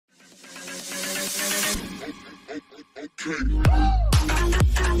Okay,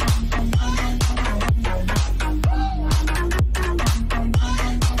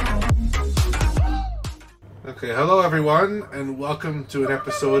 hello everyone, and welcome to an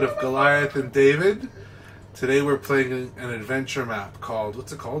episode of Goliath and David. Today we're playing an adventure map called,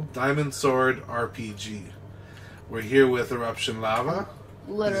 what's it called? Diamond Sword RPG. We're here with Eruption Lava.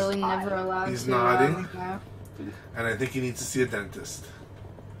 Literally never allowed He's to. nodding, and I think he needs to see a dentist.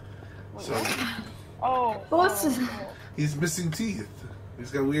 So, What's this? he's missing teeth.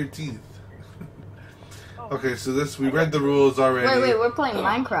 He's got weird teeth. Okay, so we read the rules already. Wait, we're playing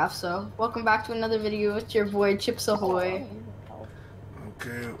Minecraft, so welcome back to another video with your boy Chips Ahoy.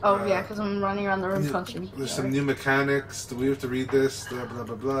 Okay. Oh yeah, because I'm running around the room punching. There's some new mechanics. Do we have to read this? Blah, blah,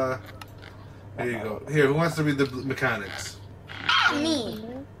 blah, blah. There you go. Here, who wants to read the mechanics? Me.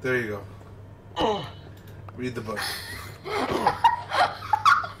 There you go. Read the book.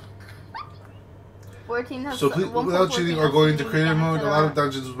 14 has So without cheating or going into creative mode, a lot of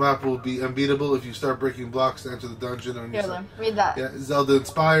dungeons map will be unbeatable if you start breaking blocks to enter the dungeon. Or Here, then, read that. Yeah, Zelda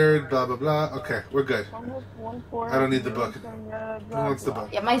inspired, blah, blah, blah. Okay, we're good. I don't need the book. Who wants the book?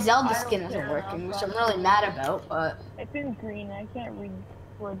 Yeah, my Zelda skin isn't working, which I'm really mad about, but... It's in green. I can't read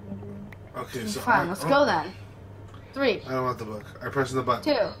words in green. Okay, so... Fine, let's go then. 3. I don't want the book. I press the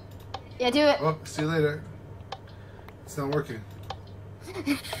button. 2. Yeah, do it. Oh, see you later. It's not working.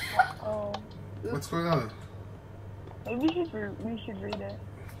 Oh. What's going on? Maybe we should read it.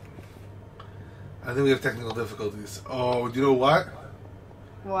 I think we have technical difficulties. Oh, do you know what?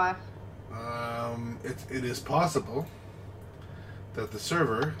 Why? It is possible that the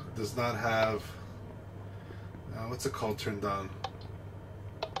server does not have what's it called turned on?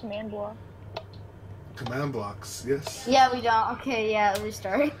 Command block. Command blocks, yes. Yeah, we don't. Okay, yeah,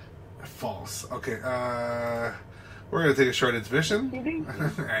 restart. False. Okay, we're gonna take a short intermission and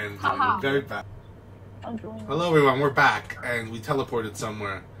we'll be right back. Hello everyone, we're back and we teleported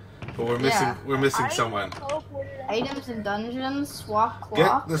somewhere. But we're missing someone. Items and dungeons, swap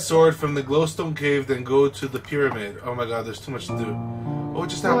cloth. Get the sword from the glowstone cave, then go to the pyramid. Oh my god, there's too much to do. Oh, what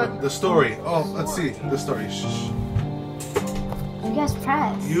just happened? The story. Oh, let's see. The story. Shh. You guys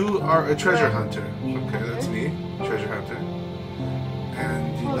press. You are a treasure hunter. Okay, that's me. Treasure hunter.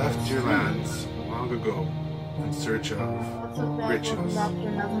 And you left your lands long ago in search of riches. Back to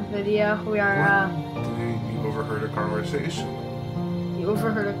another video. We are, You overheard a conversation. You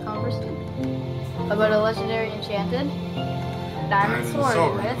overheard a conversation about a legendary enchanted diamond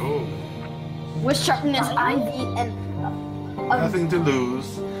sword with sharpness, ivy, and nothing to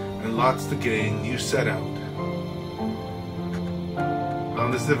lose and lots to gain. You set out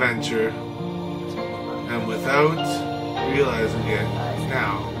on this adventure, and without realizing it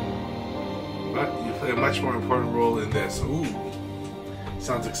now, but you play a much more important role in this. Ooh,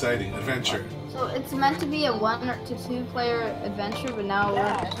 sounds exciting. Adventure. So it's meant to be a 1 to 2 player adventure, but now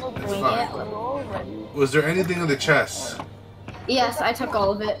we're doing it. Was there anything in the chest? Yes, I took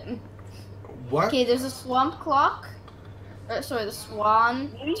all of it. What? Okay, there's a swamp clock. Sorry, the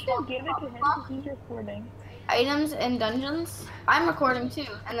swan. Maybe you should give it to him because he's recording. Items and dungeons. I'm recording too,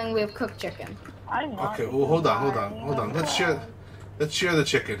 and then we have cooked chicken. I'm not. Okay, well hold on. Let's share the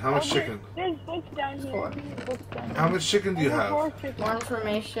chicken. How much chicken? There's books down here. 4. How much chicken do you have? More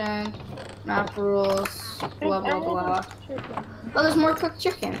information, map rules, blah blah blah. Oh, there's more cooked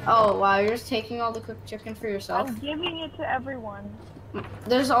chicken. Oh wow, you're just taking all the cooked chicken for yourself. I'm giving it to everyone.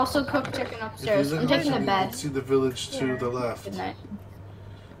 There's also cooked chicken upstairs. I'm taking a You bed. can see the village to the left. Good night.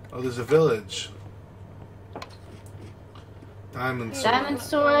 Oh, there's a village. Diamond sword. Diamond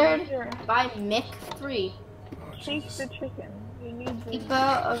sword by Mick 3. Oh, Take Jesus. the chicken. You need the... Keeper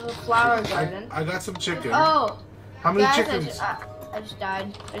of the flower garden. I got some chicken. Oh, How many guys, chickens? I just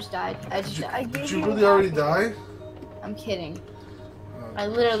died. Did you really already die? I'm kidding. I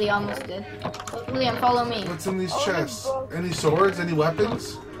literally almost did. Look, Liam, follow me. What's in these chests? Any swords? Any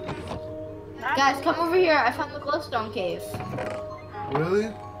weapons? Guys, come over here. I found the glowstone cave.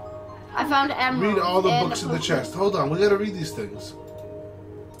 Really? I found emeralds. Read all the and books a in the potion. chest. Hold on, we gotta read these things.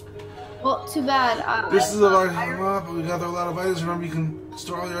 Well, too bad. This is a large map, but we gather a lot of items. Remember, you can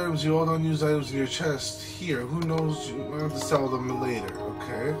store all your items. You all don't use items in your chest. Here, who knows? You might have to sell them later.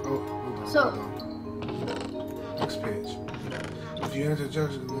 Okay. Oh, hold on. Next page. If you enter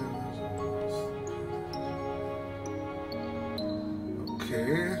junction.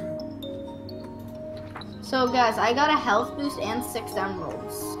 Okay. So, guys, I got a health boost and 6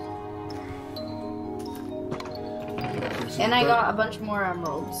 emeralds. And I got a bunch more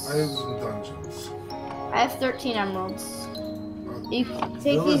emeralds. Items and dungeons. I have 13 emeralds. You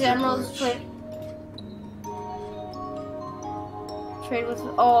take these emeralds, trade with...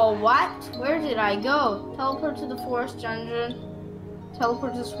 Oh, what? Where did I go? Teleport to the forest dungeon.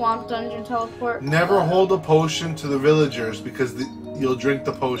 Teleport to the swamp dungeon. Teleport... Never hold a potion to the villagers because you'll drink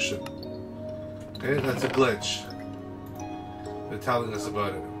the potion. Okay, that's a glitch. They're telling us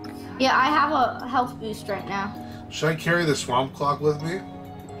about it. Yeah, I have a health boost right now. Should I carry the swamp clock with me?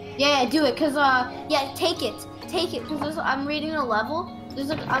 Yeah, do it, cause yeah, take it, cause I'm reading a level.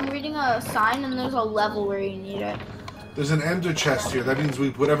 I'm reading a sign, and there's a level where you need it. There's an ender chest here. That means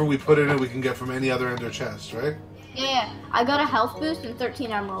whatever we put in it, we can get from any other ender chest, right? Yeah, I got a health boost and 13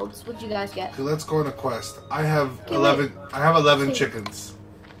 emeralds. What'd you guys get? Okay, let's go on a quest. I have 11. I have 11 chickens.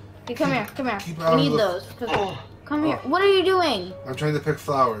 Okay, come here. out We of need the- those. Come here. What are you doing? I'm trying to pick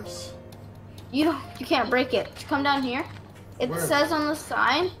flowers. You can't break it. Come down here. It Where? says on the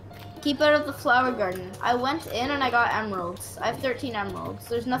sign, keep out of the flower garden. I went in and I got emeralds. I have 13 emeralds.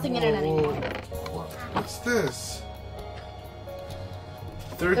 There's nothing in it anymore. What's this?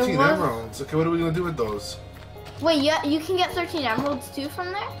 13 was- emeralds. Okay, what are we gonna do with those? Wait, yeah, you can get 13 emeralds too from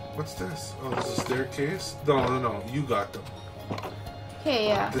there? What's this? Oh, there's a staircase? No. You got them. Okay,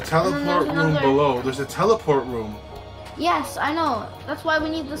 yeah. The And then teleport there's room another- below. There's a teleport room. Yes, I know. That's why we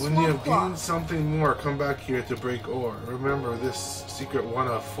need the When you swamp have clock. gained something more, come back here to break ore. Remember this secret 1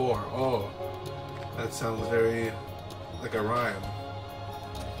 of 4. Oh, that sounds very like a rhyme.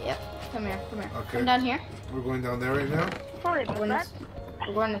 Yep. Come here. Okay. Come down here. We're going down there right now. Sorry,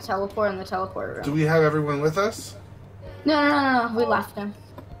 We're going to teleport in the teleport room. Do we have everyone with us? No. We left him.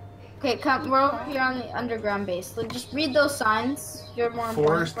 Okay, come. We're over here on the underground base. So just read those signs. You're more important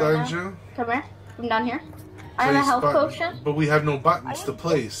Forest right now. dungeon. Come here. Come down here. I have a Place health button. potion. But we have no buttons to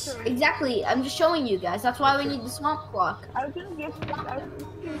place. Exactly. I'm just showing you guys. That's why Okay. we need the swamp clock. I was gonna give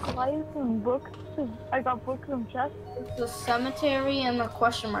Goliath some books. I got books and chests. The cemetery and the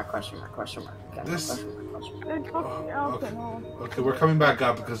question mark. Okay, This- question mark. There's books. Oh, Okay, okay. no. Okay, we're coming back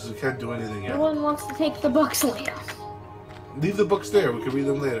up because we can't do anything No yet. one wants to take the books later. Leave the books there. We can read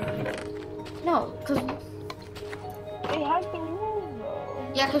them later. No, because It has the rules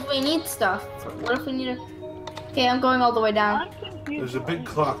though. yeah, because we need stuff. What if we need a... Okay, I'm going all the way down. I'm confused. There's a big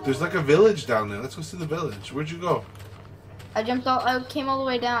clock. There's like a village down there. Let's go see the village. Where'd you go? I came all the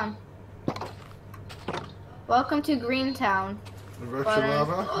way down. Welcome to Greentown. Eruption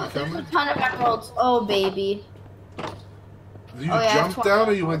lava? You There's a coming? ton of emeralds. Oh, baby. Did you Oh, yeah, jump 20. down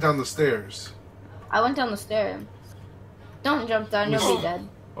or you went down the stairs? I went down the stairs. Don't jump down, you'll be dead.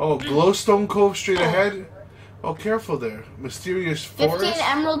 Oh, glowstone cove straight ahead? Oh, careful there. Mysterious 15 forest?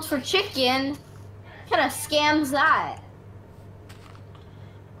 emeralds for chicken? What kind of scam's that?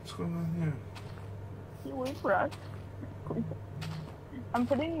 What's going on here? You wait for us. I'm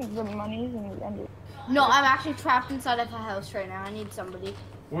putting the monies in the end. No, I'm actually trapped inside of a house right now. I need somebody.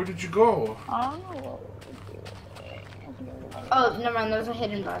 Where did you go? I don't know what Oh, never mind. There's a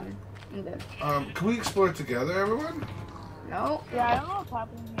hidden button. I'm good. Can we explore together, everyone? No. Yeah, I don't know what's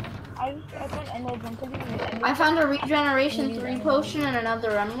happening here. I found emeralds. I'm putting in the end. I found a regeneration 3 potion and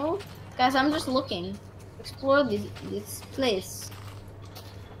another emerald. Guys, I'm just looking. Explore this place.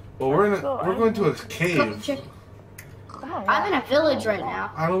 Well, we're going to a cave. Come on, I'm in a village right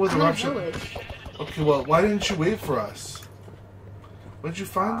now. I don't know what I'm in a eruption. village. Okay, well, why didn't you wait for us? What did you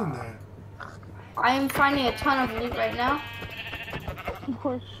find in there? I am finding a ton of loot right now.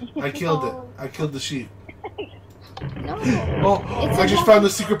 I killed it. I killed the sheep. No. Oh, It's I a just no- found the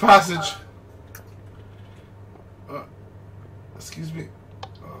secret passage. Excuse me.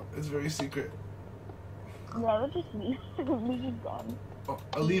 It's very secret. Yeah, let's just leave. Leave is gone. Oh,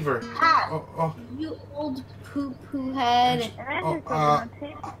 a lever. Ah, Oh. you old poo head. And I'm Oh, just gonna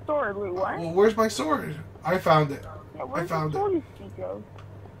take the sword. Wait, what? Well, where's my sword? I found it. Yeah, where's found the it. sword you speak of?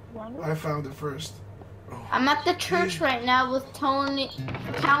 Yonder? I found it first. Oh. I'm at the church right now with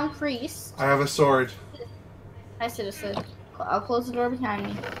town priest. I have a sword. I should have said. I'll close the door behind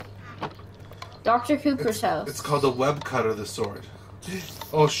me. Dr. Cooper's house. It's called a web cutter, the sword.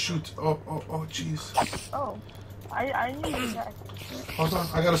 Oh, shoot. Oh, jeez. Oh, I need that. Hold on.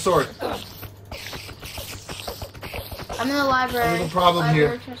 I got a sword. I'm in the library. I have a problem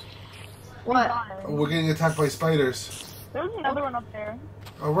here. What? We're getting attacked by spiders. There's another one up there.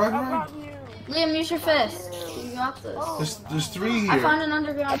 Oh, run. I got you. Liam, use your fist. You got this. Oh, There's 3 I here. found an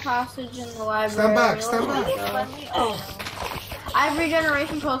underground passage in the library. Stand back, stand back. Let me I have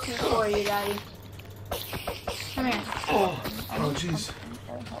regeneration potions for you, Daddy. Come here. Oh, jeez.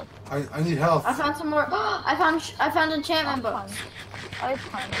 I need health. I found some more. I found enchantment books. I have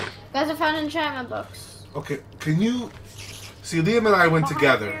time. Guys, I found enchantment books. Okay, can you... See, Liam and I went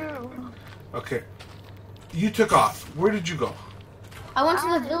together. Okay. You took off. Where did you go? I went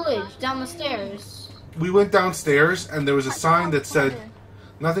to the village, down the stairs. We went downstairs, and there was a sign that said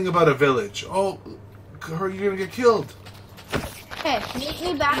Nothing about a village. Oh, you're gonna get killed. Hey, meet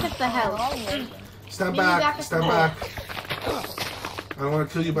me back at the house. Stand back. Stand back. I don't want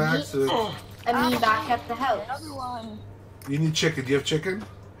to kill you by accident. And me back at the house. You need chicken. Do you have chicken?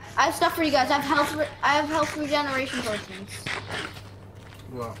 I have stuff for you guys. I have health regeneration potions.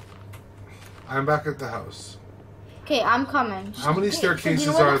 Well, I'm back at the house. Okay, I'm coming. How many staircases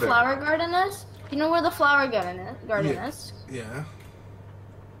do you know where are the there? Flower garden is? Do you know where the flower garden is? Yeah.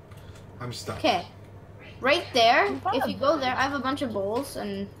 I'm stuck. Okay. Right there, if you go there, I have a bunch of bowls,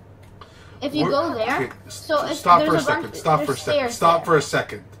 and if you go there, okay, so if stop there's for a a bunch, second. Stop for a second. stairs Stop there. for a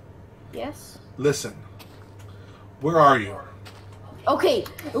second. Yes. Listen. Where are you? Okay,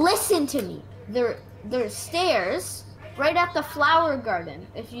 listen to me. There's stairs right at the flower garden.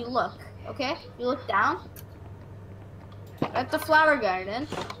 If you look, okay, you look down at the flower garden.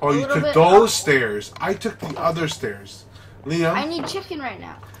 Oh, you took those stairs. I took the other stairs. Liam. I need chicken right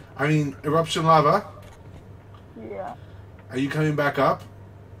now. I mean, eruption lava. Yeah. Are you coming back up?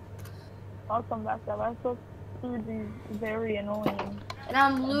 I'll come back up. I thought food is very annoying. And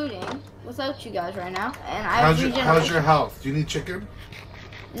I'm looting without you guys right now. And I have How's your health? Do you need chicken?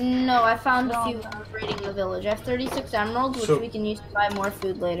 No, I found a few raiding the village. I have 36 emeralds, which we can use to buy more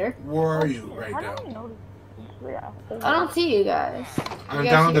food later. Where are you right now? I don't see you guys. I'm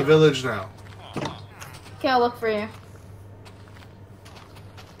down in the village now. Okay, I'll look for you.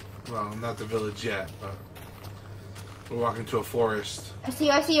 Well, not the village yet, but we're walking to a forest. I see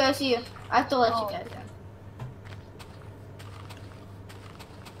you, I see you, I see you. I have to let you guys in.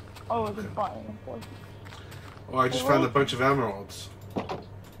 Oh, it's fine. Oh, I just found a bunch of emeralds.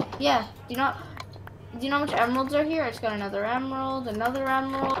 Yeah, do you know how much emeralds are here? I just got another emerald, another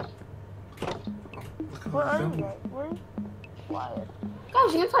emerald. Where are you guys? Where's Wyatt?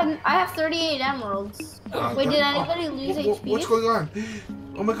 Gosh, you can find, I have 38 emeralds. Wait, did anybody lose HP? What's going on?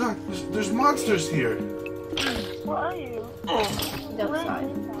 Oh my god, there's monsters here. Where are you? Outside.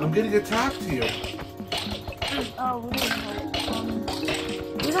 I'm getting attacked here. Oh, we didn't know.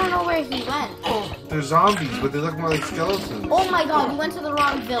 We don't know where he went. They're zombies, but they look more like skeletons. Oh my god, we went to the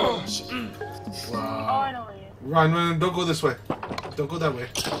wrong village. Oh, Wow. I know where you Run, don't go this way. Don't go that way.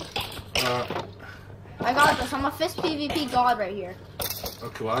 I got this. I'm a fist PvP god right here.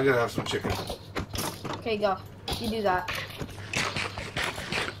 Okay, well, I gotta have some chicken. Okay, go. You do that.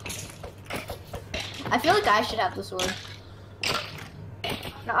 I feel like I should have the sword.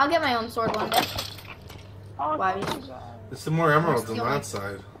 No, I'll get my own sword one day. Oh, Why? There's some more emeralds on that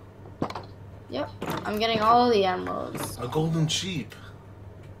side. Yep, I'm getting all the emeralds. A golden sheep.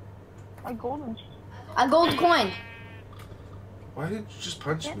 A golden sheep. A gold coin. Why did you just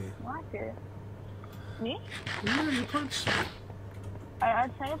punch me? Not here. Me? Yeah, you punched me. I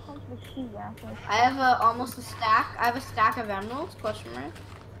tried to punch the sheep after. I have almost a stack. I have a stack of emeralds, question mark.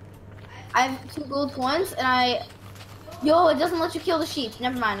 I have 2 gold coins, and Yo, it doesn't let you kill the sheep.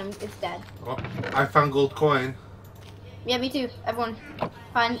 Never mind, it's dead. Oh, I found gold coin. Yeah, me too. Everyone,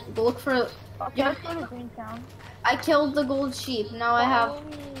 fine. Go look for... Okay, let's go to Greentown. I killed the gold sheep. Now I have...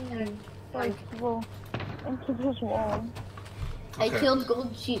 Like, go into this wall. I Okay. killed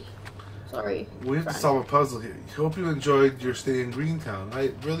gold sheep. Sorry. We have to solve a puzzle here. Hope you enjoyed your stay in Greentown.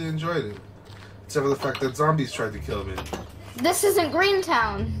 I really enjoyed it. Except for the fact that zombies tried to kill me. This isn't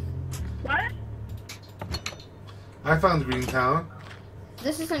Greentown. What? I found Greentown.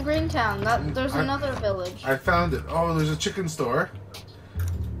 This isn't Greentown. There's another village. I found it. Oh, there's a chicken store.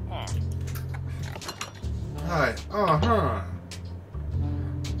 Hi. Uh-huh.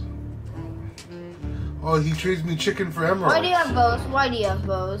 Oh, he trades me chicken for emeralds. Why do you have bows? Why do you have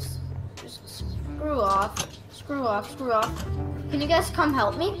bows? Just screw off. Screw off. Screw off. Can you guys come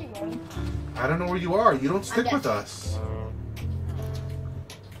help me? I don't know where you are. You don't stick dead. with us.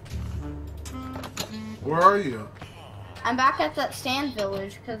 Where are you? I'm back at that sand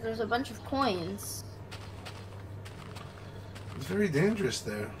village because there's a bunch of coins. It's very dangerous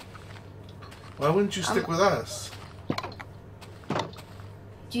there. Why wouldn't you stick with us?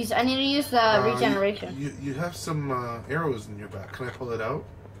 Jeez, I need to use the regeneration. You have some arrows in your back. Can I pull it out?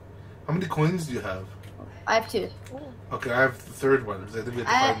 How many coins do you have? I have 2. Okay, I have the third one. Because I think we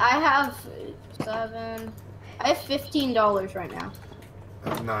have to find... I have 7. I have $15 right now. I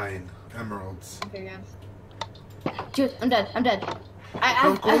have 9 emeralds. Okay, good. Dude, I'm dead. I'm dead.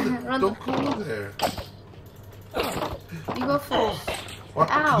 Don't go there. You go first. What?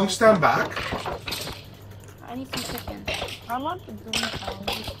 Ow. Can you stand back? I need some chicken. I'm not the Greentown.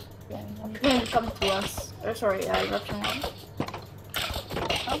 Come to us. Or sorry, Eruption 1.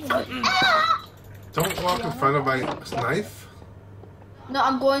 Don't walk in front of my knife. No,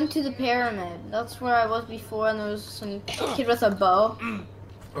 I'm going to the pyramid. That's where I was before, and there was some kid with a bow.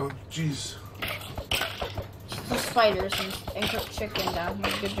 Oh, jeez. There's spiders and cooked chicken down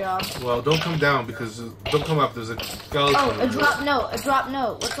here. Good job. Well, don't come down because don't come up. There's a skeleton. Oh, a drop note. A drop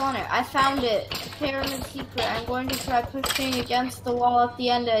note. What's on it? I found it. Pyramid secret. I'm going to try pushing against the wall at the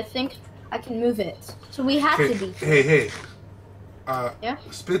end. I think I can move it. So we have to be. Hey. Yeah?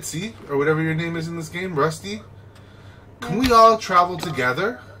 Spitzy, or whatever your name is in this game, Rusty. Can we all travel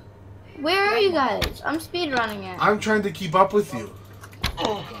together? Where are you guys? I'm speedrunning it. I'm trying to keep up with you.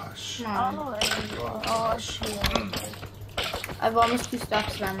 Oh gosh. No. Oh gosh. I have almost 2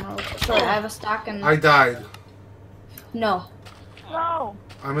 stacks of emeralds. Sorry, I have a stack and... I died. No. No.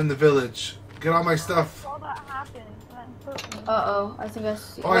 I'm in the village. Get all my stuff. All that happened. That hurt me. Uh-oh. I think I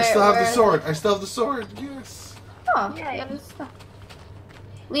see... Oh, I still have the sword. I still have the sword. Yes. Oh, yeah, you have the stuff.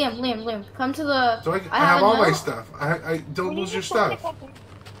 Liam, come to the... So I have all my note. stuff. I don't lose your stuff.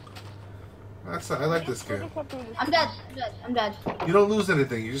 I like this game. I'm dead. You don't lose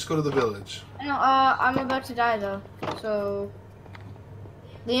anything. You just go to the village. I know, I'm about to die though. So...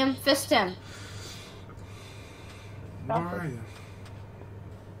 Liam, fist him. Where are you?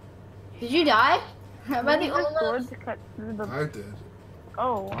 Did you die? Am I the only sword one? to cut through the... I did.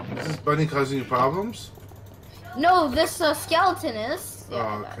 Oh. Is this bunny causing you problems? No, this skeleton is.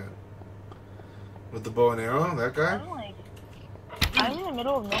 Oh, okay. With the bow and arrow, that guy? I'm in the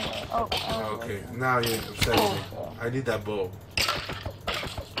middle of nowhere. Oh, Okay, now you're upsetting me. I need that bow.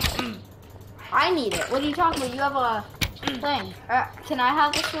 I need it. What are you talking about? You have a thing. Can I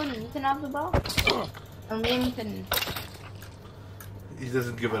have this one and you can have the bow? Or maybe you can... He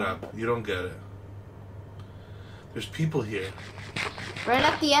doesn't give it up. You don't get it. There's people here. Right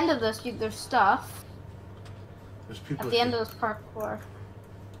at the end of this, there's stuff. There's people At the here. end of this parkour.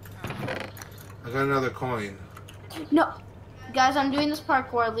 I got another coin. No! Guys, I'm doing this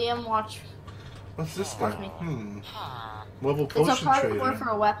parkour. Liam, watch. What's this guy? Watch me. Mobile It's a potion parkour trader. for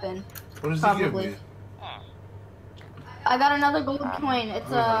a weapon. What does he Probably. give me? I got another gold coin. It's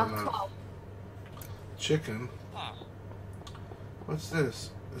Oh, no. 12. Chicken. What's this?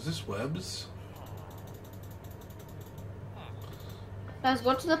 Is this webs? Guys,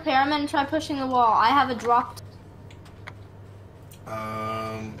 go to the pyramid and try pushing the wall. I have a drop.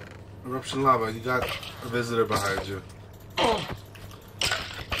 Eruption lava. You got a visitor behind you.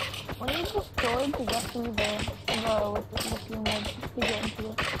 We need the sword to get through the pyramid to get into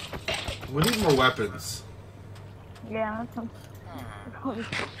it. We need more weapons. Yeah,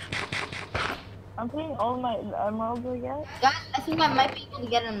 I'm putting all my emeralds again. Guys, I think I might be able to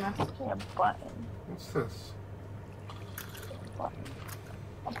get in this. Yeah, button. What's this?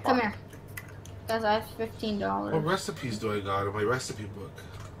 Come here. Guys, I have $15. What recipes do I got in my recipe book?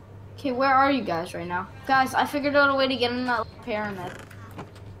 Okay, where are you guys right now? Guys, I figured out a way to get in that pyramid.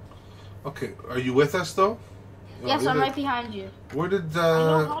 Okay, are you with us though? Yes, I'm right behind you. Where did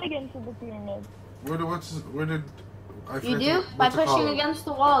I know how to get into the pyramid. where did I You forget do? By what to call pushing it. against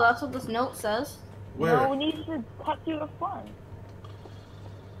the wall. That's what this note says. Where? No, we need to cut through the front.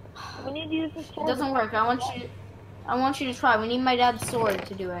 We need to use the It sword. doesn't work. I want you to try. We need my dad's sword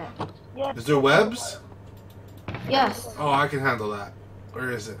to do it. Yeah, Is there webs? Yes. Oh, I can handle that. Where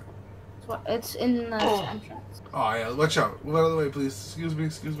is it? It's in the entrance. Oh yeah, watch out. Move out of the way, please.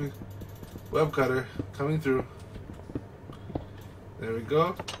 Excuse me. Web cutter coming through. There we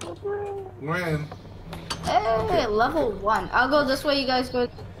go. We're in. Hey, level 1. I'll go this way, you guys go.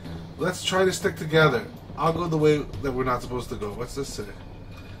 Let's try to stick together. I'll go the way that we're not supposed to go. What's this say?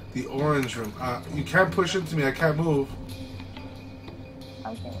 The orange room. You can't push into me. I can't move.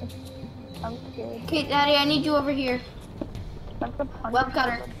 I'm scared. Okay, Daddy, I need you over here. That's a punch. Web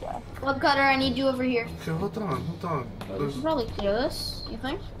cutter. Web cutter, I need you over here. Okay, hold on. We can probably clear this, you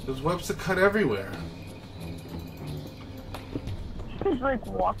think? There's webs to cut everywhere. He's like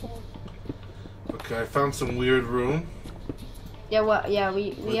walking. Okay, I found some weird room. Yeah, what? Yeah,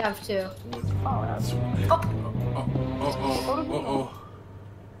 we have to. Oh, that's Oh.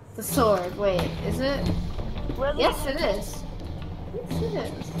 The sword. Wait, is it? Where Yes, it is. Yes, it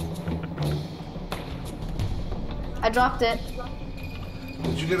is. I dropped it.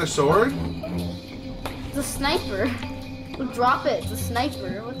 Did you get a sword? It's a sniper. Drop it. It's a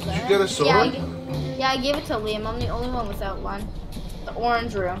sniper. What's that? Did you get a sword? Yeah, I gave it to Liam. I'm the only one without one. The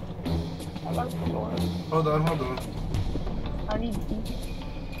orange room. I got a sword. Hold on. I need these.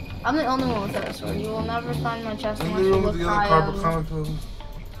 I'm the only one without a sword. You will never find my chest In unless the you room look with the other carpet comic film.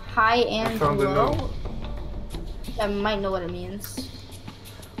 high and found a low. note. I might know what it means.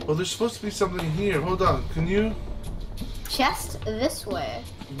 Well, there's supposed to be something here. Hold on. Can you? Chest this way.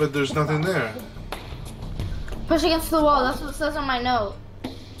 But there's nothing there. Push against the wall. That's what it says on my note.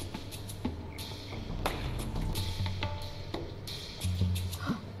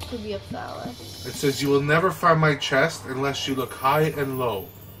 to be a phallus. It says you will never find my chest unless you look high and low.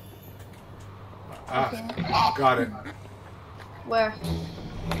 Ah, got it. Where?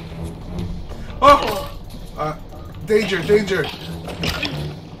 Oh! Danger, danger!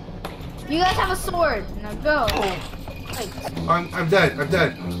 You guys have a sword. Now go. Wait. I'm dead, I'm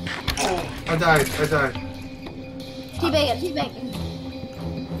dead. I died. Teabag it.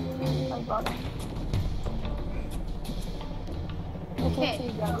 I got it.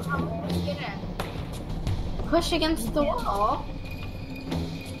 Okay. Get in. Push against the wall.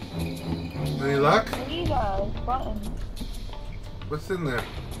 Any luck? Need a button. What's in there?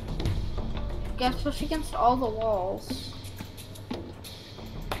 You gotta push against all the walls.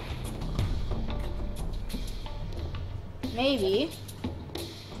 Maybe.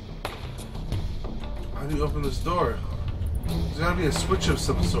 How do you open this door? There's gotta be a switch of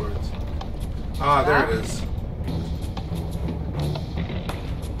some sort. Ah, there it is.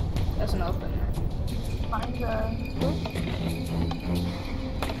 Doesn't open it. Find the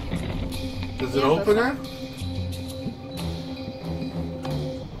Does it open it?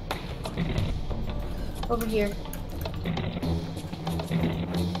 Over here.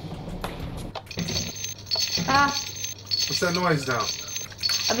 Ah, What's that noise now?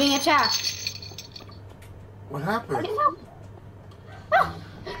 I'm being attacked. What happened? Help. Ah,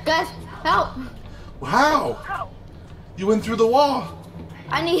 guys, help! How? You went through the wall.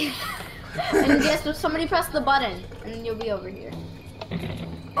 I need yes, somebody press the button and you'll be over here.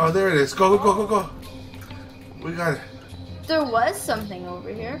 Oh, there it is. Go. We got it. There was something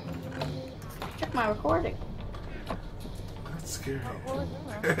over here. Check my recording. That's scary. what was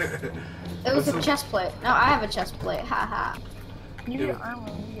in there? It was What's a chest plate. No, I have a chest plate. Haha. You Yeah. get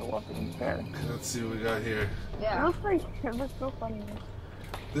armor, you get weapons there. Let's see what we got here. It Yeah. looks like it looks so funny.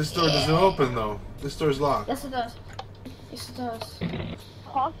 This door doesn't open though. This door's locked. Yes, it does. Yes, it does.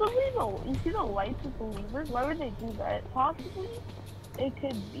 Possibly you see the lights with the levers? Why would they do that? Possibly it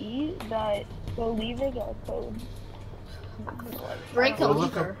could be that the levers are code. Break a Oh,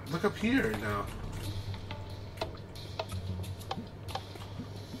 lever. look up here now.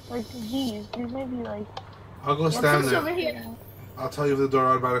 Like these may be like I'll go What's stand this over there. here? I'll tell you if the door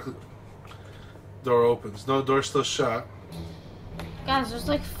automatically opens. No, door's still shut. Guys, there's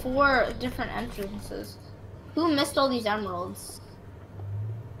like 4 different entrances. Who missed all these emeralds?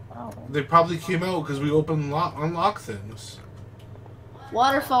 oh. They probably came out because we unlock things.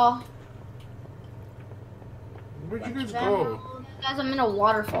 Waterfall. Where'd you guys go? Guys, I'm in a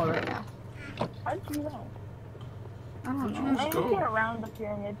waterfall right now. How'd you know? I don't Where'd know. you guys I'm go? looking around the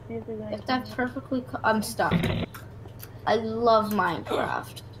pyramid, see if there's If anything. that's perfectly, I'm stuck. I love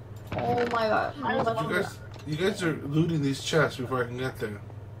Minecraft. Oh my god. I love You guys are looting these chests before I can get there.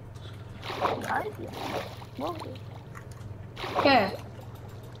 Nice. Lovely. Okay.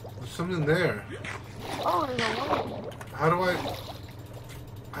 There's something there. Oh, there's a one.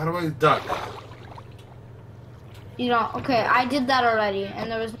 How do I duck? You know, okay, I did that already,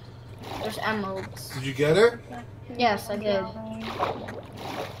 and there's emeralds. Did you get it? Yes, I did.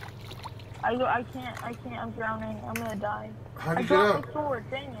 I can't, I'm drowning. I'm gonna die. How do I you get dropped up? the sword,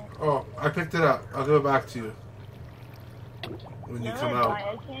 dang it. Oh, I picked it up. I'll give it back to you when you I'm come gonna out. die.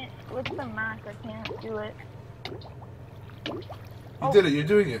 I can't, with the Mac, I can't do it. You did it. You're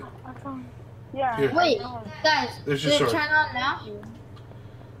doing it. Yeah. Here. Wait, I know. guys, There's did your it sword. turn on now?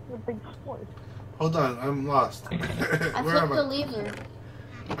 The big sword. Hold on, I'm lost. I Where flipped am the I? lever.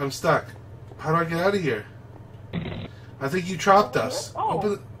 I'm stuck. How do I get out of here? I think you trapped us.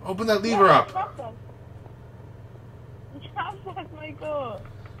 Oh. Open that lever up. You trapped us. You trapped us, Michael.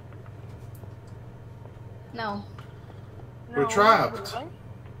 No. We're trapped.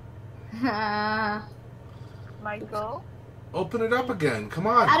 I Michael. Open it up again. Come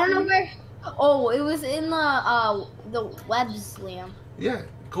on. don't know where. Oh, it was in the webs, Liam. Yeah,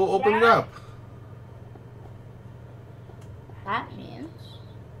 go open it Yeah. up. That means.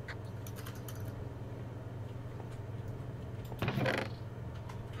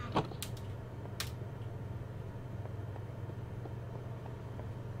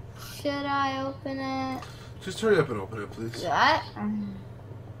 Should I open it? Just hurry up and open it, please. That?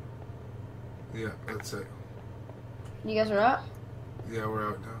 Yeah, that's it. You guys are up? Yeah, we're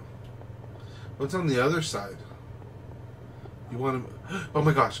out now. What's on the other side? You want to? Oh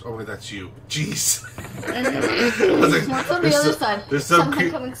my gosh! Oh my, that's you. Jeez. I was like, What's on the there's other some- side? There's some,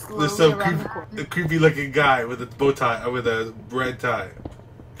 Something coming there's slowly some around the corner. creepy looking guy with a bow tie, with a red tie.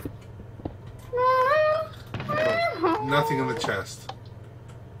 Nothing in the chest.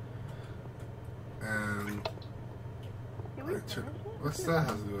 And Did we I finish took, it? what's that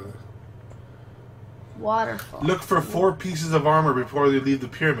have to do with it? Waterfall. Look for 4 pieces of armor before they leave the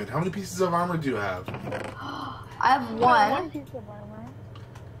pyramid. How many pieces of armor do you have? I have one. One piece of armor.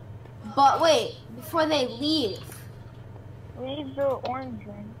 But wait, before they leave. We need the orange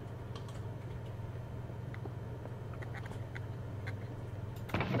ring.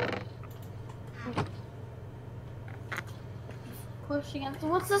 Push against.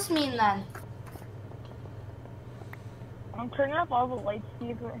 What's this mean then? I'm turning off all the lights to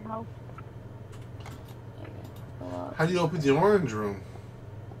see if it helps. How do you open the orange room?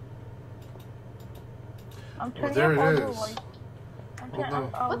 I'm turning there off all it the is. lights.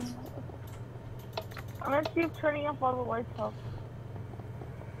 Hold on. I'm gonna see if turning off all the lights helps.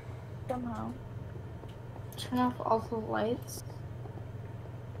 Somehow. Turn off all the lights.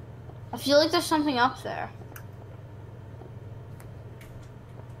 I feel like there's something up there.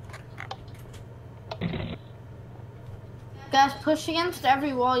 Guys, push against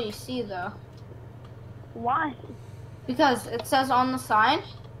every wall you see, though. Why? Because it says on the sign.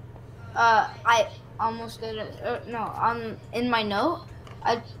 I almost did it. In my note,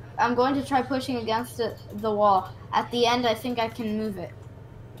 I'm going to try pushing against the wall. At the end, I think I can move it.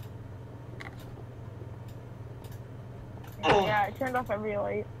 Yeah, I turned off every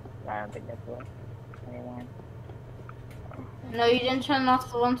light. I don't think that's it anymore. No, you didn't turn off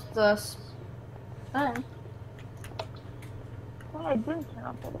the ones with the sign. No, I didn't turn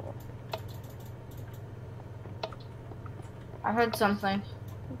off all the lights. I heard something.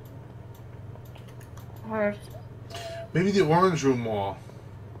 I heard. Maybe the orange room wall.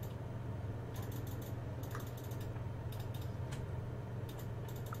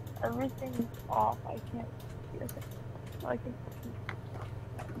 Everything's off. I can't see it. I can see.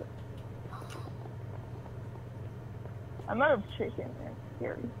 I might have chicken. It's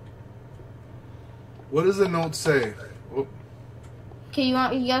scary. What does the note say? Oh, Okay, you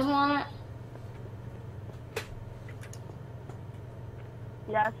guys want it?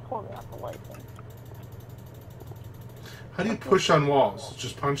 Yeah, it's holding off the lights. how do you push on walls?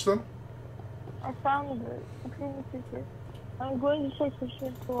 Just punch them? I found it. I'm going to try pushing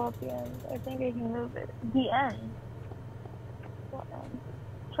it to at the end. I think I can move it. The end. What end?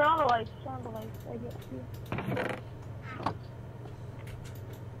 Turn on the lights. Turn on the lights. I get you.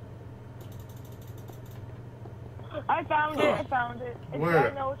 I found it. I found it.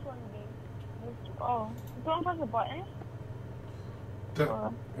 Where? I know which one it is. Oh, don't press the button.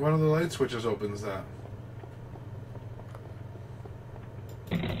 One of the light switches opens that.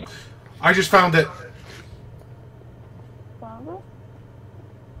 I just found it. Found it?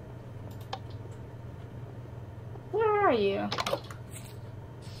 Where are you?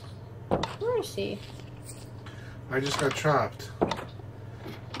 Where is he? I just got trapped.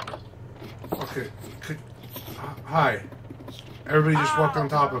 Okay. Hi. Everybody just walked on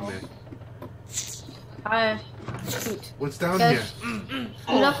top of me. Shoot. What's down Guys, here?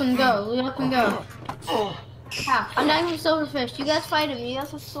 Loot up and go. Loot up and go. Ha, I'm not even silverfish. You guys fight him. You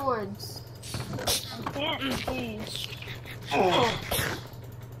guys have swords. I can't see.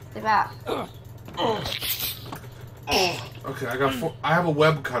 Stay back. Okay, I got 4. I have a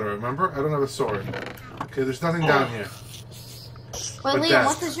web cutter, remember? I don't have a sword. Okay, there's nothing down here. Wait, But Liam, that-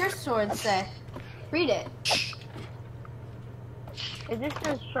 what does your sword say? Read it. It just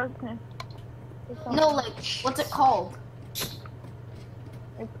says sharpness. No, like, what's it called?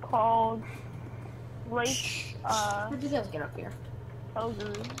 It's called Light, How'd you guys get up here?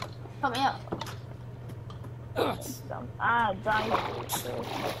 Elder. Help me up. Dinosaur.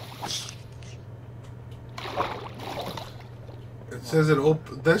 It says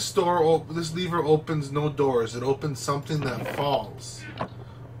this lever opens no doors. It opens something that falls.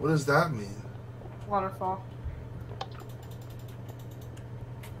 What does that mean? Waterfall.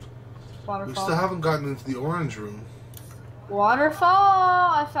 We Waterfall. still haven't gotten into the orange room.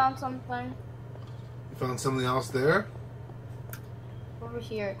 Waterfall! I found something. You found something else there? Over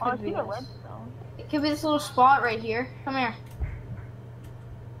here. It Oh, I could, see be the this. redstone. It could be this little spot right here. Come here.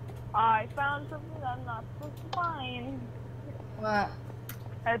 I found something that I'm not supposed to find. What?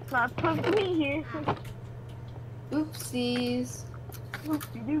 It's not supposed to be here. Oopsies.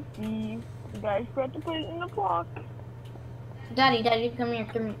 Oopsie doopsie. You guys forgot to put it in the block. Daddy, come here.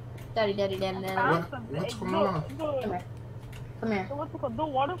 Daddy. Found something. What's going on? Come here. What's it called? The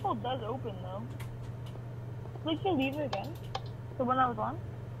waterfall does open though. Like to leave it again. The one I was on.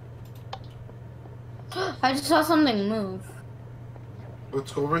 I just saw something move.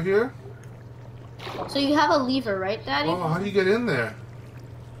 Let's go over here. So you have a lever, right, Daddy? Oh, how do you get in there?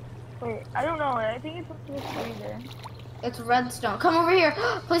 Wait, I don't know. I think it's supposed to be there. It's redstone. Come over here.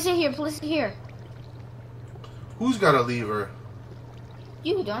 Place it here. Place it here. Who's got a lever?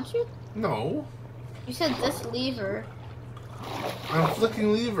 You, don't you? No. You said this lever. I'm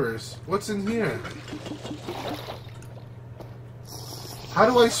flicking levers. What's in here? How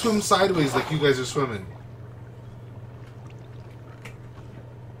do I swim sideways like you guys are swimming?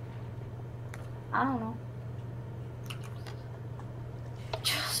 I don't know.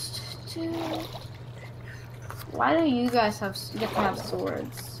 Just do. Why do you guys get to have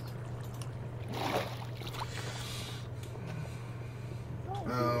swords?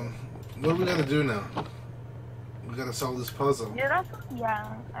 What do we gotta do now? We gotta solve this puzzle. Yeah,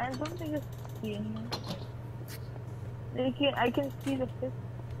 I don't think it's in here. I can see the fish.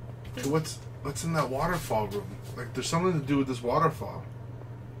 Okay, what's in that waterfall room? Like, there's something to do with this waterfall.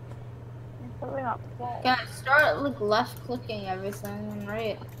 It's probably not full. Yeah, start like left clicking everything and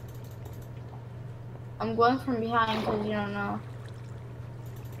right. I'm going from behind because you don't know.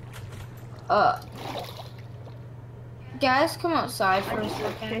 Guys, come outside for a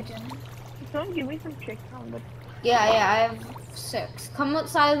second. Someone give me some chicken on the. Yeah, I have 6. Come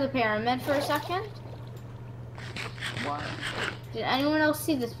outside of the pyramid for a second. What? Did anyone else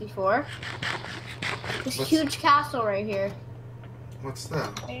see this before? This What's- huge castle right here What's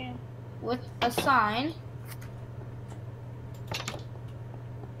that? Yeah. with a sign.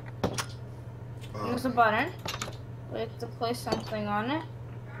 There's a button. We have to place something on it.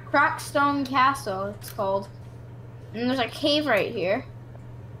 Crackstone Castle, it's called. And there's a cave right here.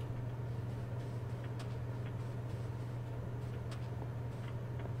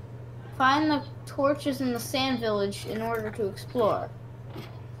 Find the torches in the sand village in order to explore.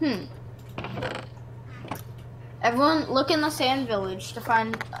 Everyone, look in the sand village to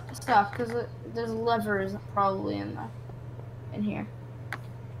find stuff, because there's levers probably in here.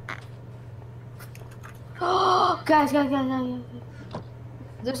 Oh, guys.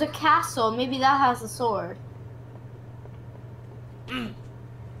 There's a castle. Maybe that has a sword.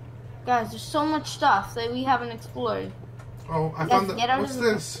 Guys, there's so much stuff that we haven't explored. Oh, I Guys, found the. get out What's of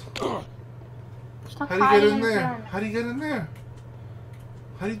the- this? Stop How do you hiding get in there? pyramid. How do you get in there?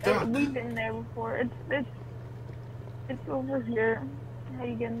 How do you duck? We've been there before. It's over here. How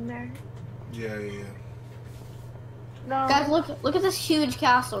you get in there? Yeah. No. Guys, look at this huge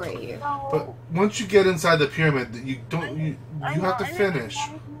castle right here. No. But once you get inside the pyramid, you have to finish.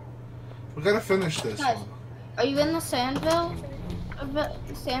 We gotta finish this Guys, one. are you in the sand village?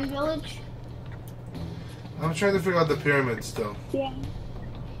 I'm trying to figure out the pyramid still. Yeah.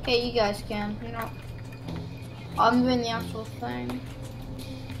 Okay, you guys can. You know, I'm doing the actual thing.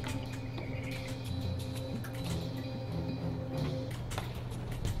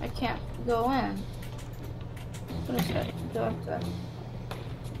 I can't go in. What is it? Go up there.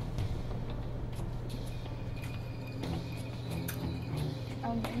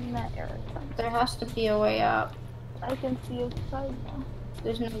 I'm in that area. There has to be a way out. I can see outside now.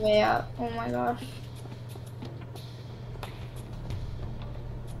 There's no way out. Oh my gosh.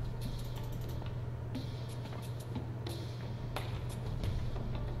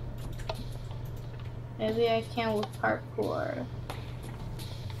 Maybe I can with parkour.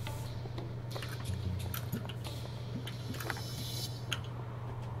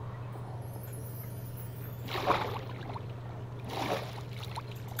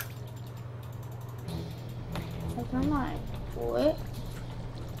 Never mind. What?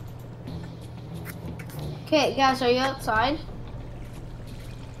 Okay, guys, are you outside?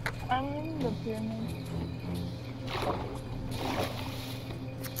 I'm in the pyramid.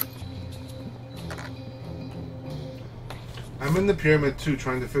 I'm in the pyramid too,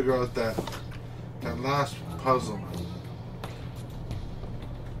 trying to figure out that last puzzle.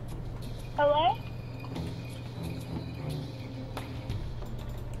 Hello?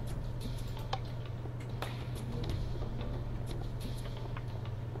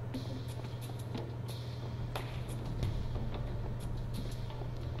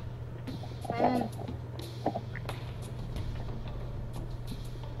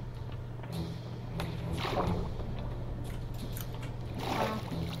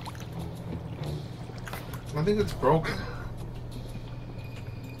 I think it's broken.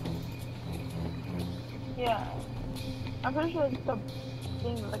 Yeah. I'm pretty sure it's the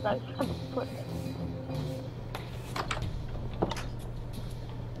thing that the guy tried to put it.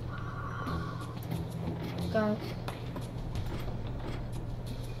 Guys.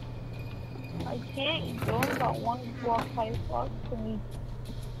 I can't go about one block high block to me.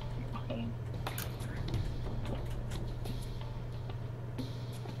 Okay.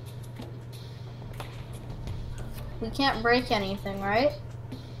 We can't break anything, right?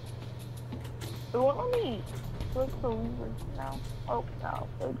 It won't let me click the levers now. Oh, no.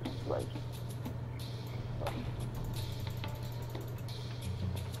 It's like...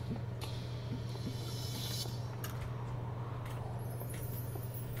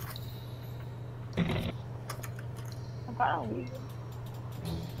 I found you.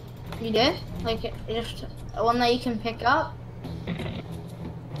 You did? Like, just one that you can pick up?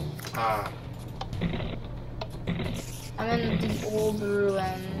 Ah. I'm in the old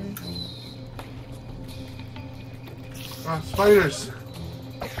ruins. Ah, spiders.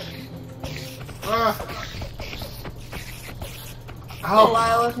 Ah. Oh, Ow.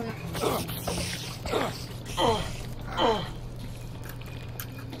 I wasn't.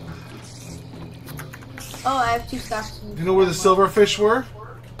 Oh, I have 2 stacks. You know where the silverfish were?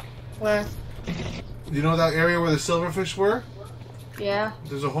 Where? You know that area where the silverfish were? Yeah.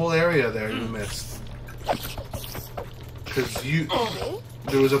 There's a whole area there you missed. Because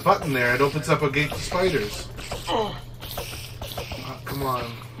there was a button there. It opens up a gate to spiders. Oh, come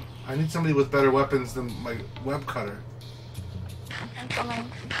on. I need somebody with better weapons than my web cutter. I'm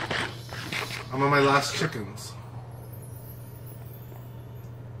coming. I'm on my last chickens.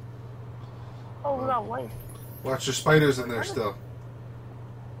 Oh, we got white. Watch, there's spiders in there still.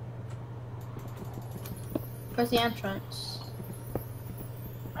 Where's the entrance?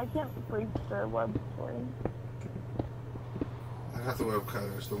 I can't break the web for you. I got the web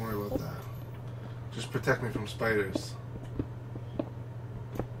cutters. Don't worry about that. Just protect me from spiders.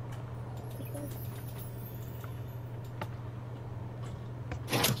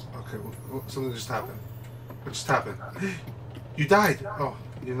 Okay, something just happened. What just happened? You died! Oh,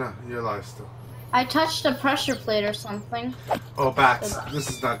 you're not. You're alive still. I touched a pressure plate or something. Oh, bats. This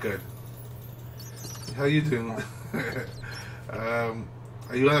is not good. How you doing? Are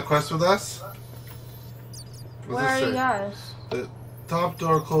you on a quest with us? Where are you guys? The top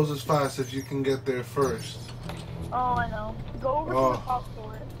door closes fast if you can get there first. Oh, I know. Go over to the top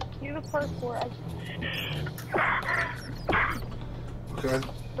floor. See the first floor. Okay.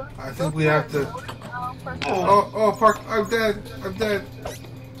 I think we have to... Oh, Park, I'm dead. I'm dead.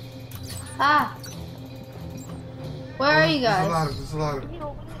 Ah. Where are you guys? There's a ladder. Can you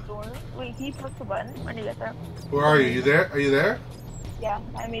open the door? Wait, can you press the button when you get there? Where are you? You there? Are you there? Yeah,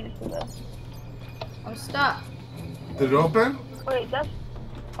 I made it to this. I'm stuck. Did it open? Wait, that's...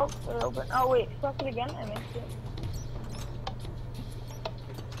 Oh, it opened. Oh, wait, press it again. I missed it.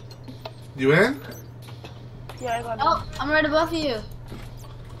 You in? Yeah, I got it. Oh, I'm right above you.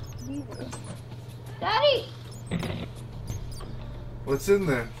 Beaver. Daddy! What's in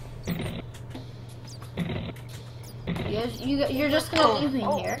there? You're just gonna leave me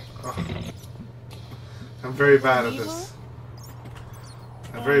here. Oh. I'm very bad at this.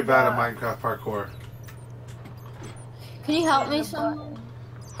 I'm very bad at Minecraft parkour. Can you help me some?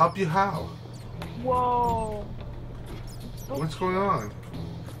 Help you how? Whoa. What's going on?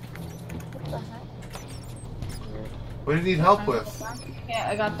 What the heck? What do you need help with? Yeah,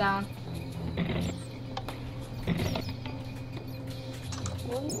 I got down.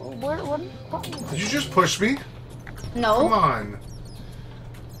 What is talking? Did you just push me? No. Come on.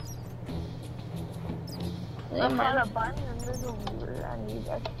 I found a button and there's a weird. I need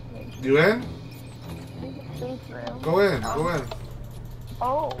explanation. You in? There's a space room. Go in. Go in.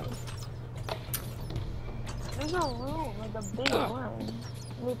 Oh. There's a room, like a big room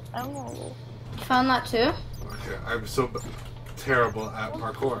with emeralds. Found that too? Okay, I'm so terrible at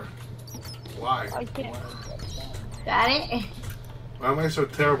parkour. Why? I can't. Got it? Why am I so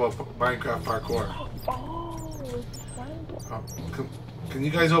terrible at Minecraft parkour? Oh, it's triangle. Oh, can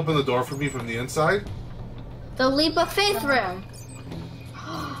you guys open the door for me from the inside? The leap of faith room.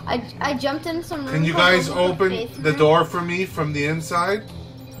 I jumped in some room. Can you called guys the Leap of open Faith the room. door for me from the inside?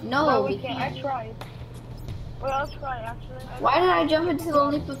 No, we can't. I tried. Wait, I'll try actually. Why did I jump into the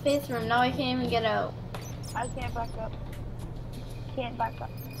leap of faith room? Now I can't even get out. I can't back up. Can't back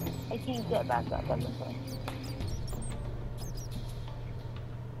up. I can't get back up. That's the thing.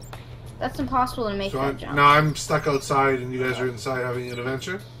 That's impossible to make So that jump. now I'm stuck outside and you guys are inside having an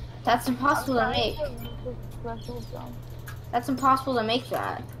adventure? That's impossible to make. Special jump. That's impossible to make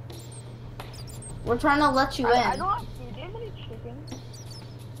that. We're trying to let you in. I don't have food. Do you have any chicken?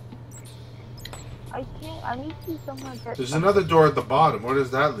 I can't. I need to somewhere get. There's another door at the bottom. Where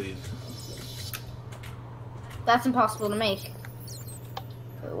does that lead? That's impossible to make.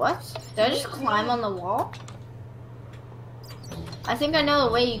 Wait, what? Did I just climb on the wall? I think I know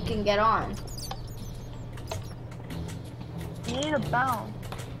the way you can get on. You need a bounce.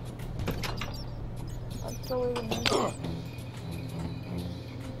 That's the way to make it.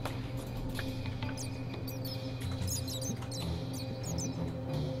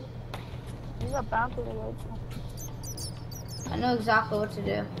 You need a bounce to the way. I know exactly what to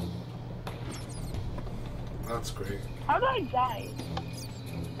do. That's great. How did I die?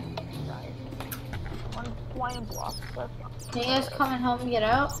 On flying blocks. That's not. Can you guys come and help me get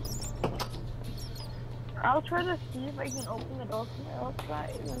out? I'll try to see if I can open the door from the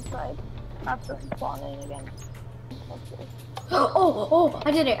outside inside after spawning again. Oh,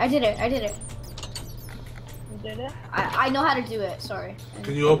 I did it. You did it? I know how to do it, sorry.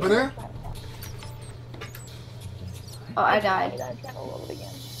 Can you open it? Oh, I died. I'm trying to load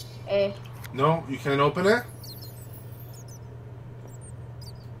again. A. No, you can't open it?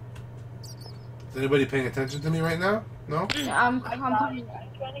 Is anybody paying attention to me right now? No? I'm trying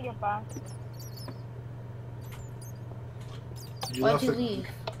to get back. Why'd you leave?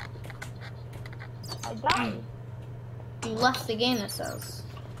 I died. You left the game, it says.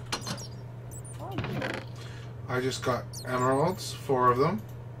 I just got emeralds, 4 of them.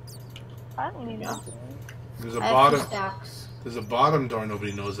 I didn't leave Yeah. nothing. There's a I have bottom. 2 stacks. There's a bottom door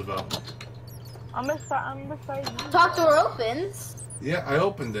nobody knows about. I'm beside you. Top door opens. Yeah, I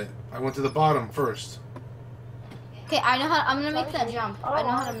opened it. I went to the bottom first. Okay, I know how. I'm gonna make that jump. I know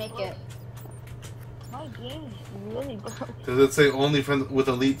how to make it. My game is really broke. Does it say only with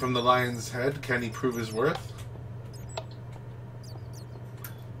a leap from the lion's head can he prove his worth?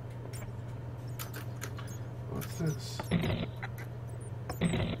 What's this?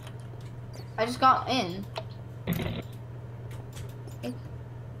 I just got in.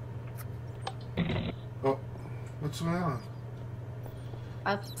 Oh, what's going on?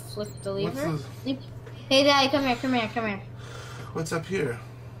 I flicked the What's lever. this? Hey, Daddy, come here. What's up here?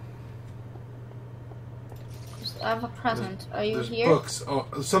 I have a present. Are you There's here? books. Oh,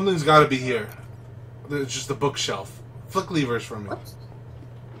 something's got to be here. There's just a bookshelf. Flick levers for me. What?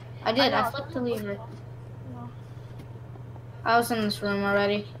 I did. I flicked the lever. No. I was in this room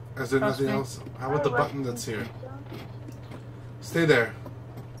already. Is there Trust nothing me. else? How about the button that's here? Stay there.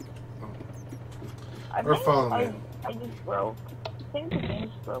 Or follow me. I just broke. I think the game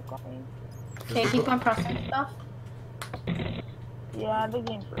just broke on me. Okay, keep on pressing stuff. Yeah, the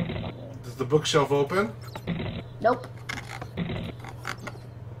game broke on me. Does the bookshelf open? Nope.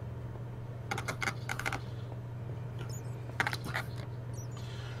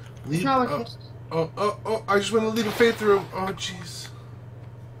 Leap. not working. Oh! I just went to leap a faith through. Oh, jeez.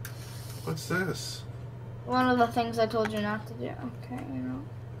 What's this? One of the things I told you not to do. Okay, you know.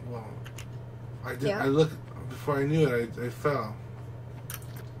 Well, I did. Yeah. I looked before I knew it. I fell.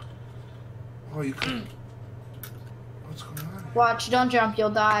 Oh, you could. What's going on? Watch, don't jump, you'll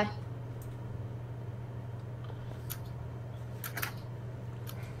die.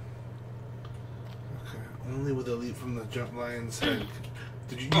 Okay, only with a leap from the jump lion's head.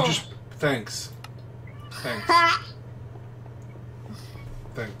 Did you just? Thanks.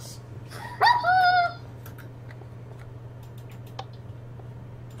 Thanks.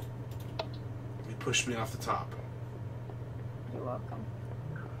 You pushed me off the top. You're welcome.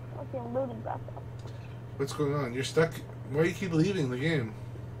 Okay, I'm loading back up. What's going on? You're stuck. Why do you keep leaving the game?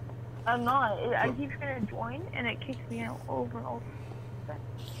 I'm not. I keep trying to join, and it kicks me out over and over.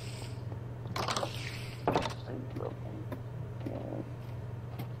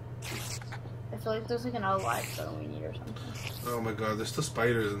 I feel like there's like an light zone we need or something. Oh my god, there's still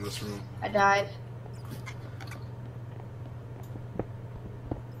spiders in this room. I died.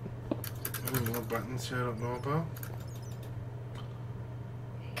 Any more buttons here I don't know about?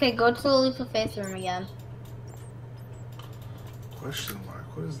 Okay, go to the leap of faith room again. Question mark.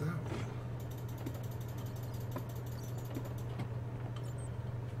 What does that mean?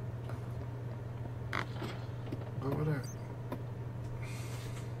 What would I?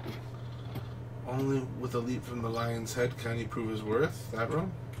 Only with a leap from the lion's head can he prove his worth. That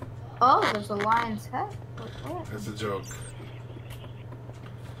room? Oh, there's a lion's head. Where? That's a joke.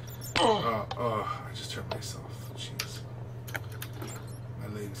 Oh, I just hurt myself. Jeez. My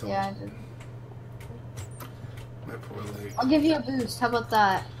legs. Yeah, I did. My poor leg. I'll give you a boost. How about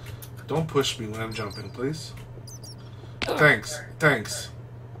that? Don't push me when I'm jumping, please. Thanks.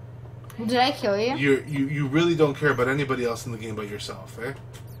 Did I kill you? You really don't care about anybody else in the game but yourself, eh?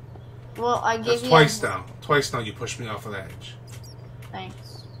 Well, I gave That's you twice now. Twice now you pushed me off of the edge.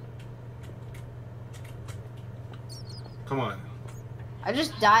 Thanks. Come on. I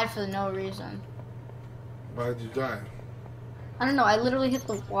just died for no reason. Why did you die? I don't know. I literally hit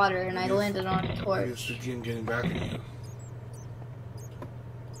the water and I landed on a Maybe it's torch. the game getting back at you.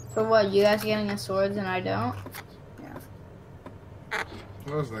 For what? You guys getting the swords and I don't? Yeah. Well,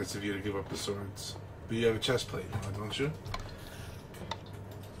 that was nice of you to give up the swords. But you have a chest plate now, don't you?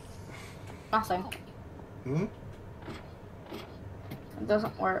 Nothing. Hmm? It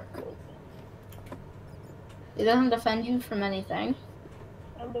doesn't work. It doesn't defend you from anything.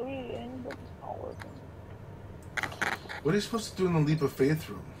 I'm doing it again, but it's not working. What are you supposed to do in the leap of faith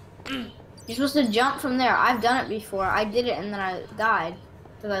room? You're supposed to jump from there. I've done it before. I did it and then I died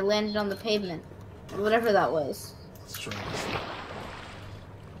because I landed on the pavement. Whatever that was. Let's try this.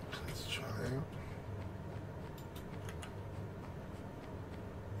 Let's try it.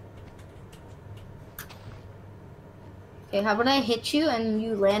 Okay, how about I hit you and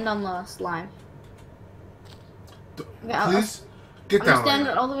you land on the slime? Okay, Please get down.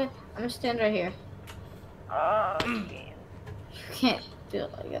 I'm gonna stand right here. You can't do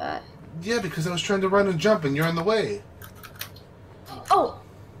it like that. Yeah, because I was trying to run and jump and you're in the way. Oh!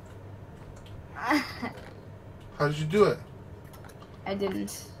 How did you do it? I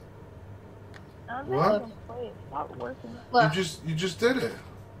didn't. What? It's not working. Look, You just did it.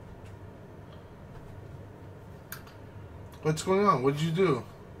 What's going on? What did you do?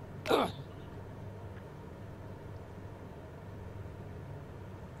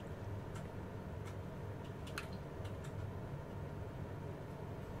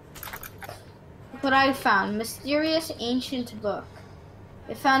 what I found. Mysterious ancient book.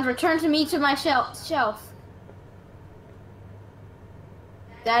 It found return to me to my shelf.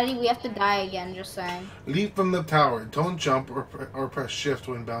 Daddy, we have to die again, just saying. Leap from the tower. Don't jump or press shift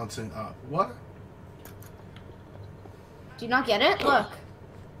when bouncing up. What? Do you not get it? Look.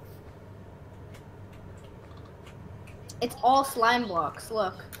 It's all slime blocks,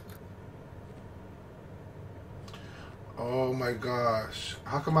 look. Oh my gosh.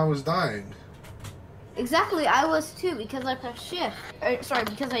 How come I was dying? Exactly, I was too, because I pressed shift. Sorry,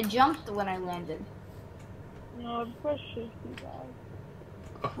 because I jumped when I landed. No, press shift, you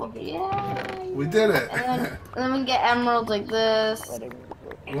guys. Yeah. We did it. And then we get emeralds like this.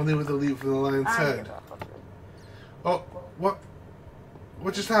 Only with the leap from the lion's head. Oh, what?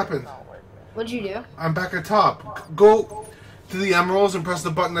 What just happened? What'd you do? I'm back at top. Go to the emeralds and press the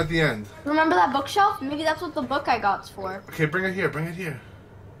button at the end. Remember that bookshelf? Maybe that's what the book I got's for. Okay, bring it here. Bring it here.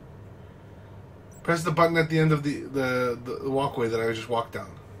 Press the button at the end of the walkway that I just walked down.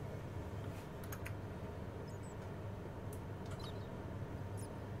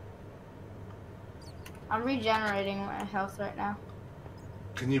 I'm regenerating my health right now.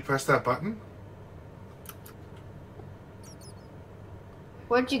 Can you press that button?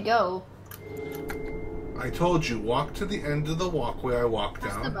 Where'd you go? I told you, walk to the end of the walkway I walked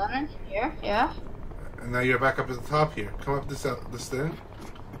Press the down. button here, yeah. And now you're back up at the top here. Come up this thing.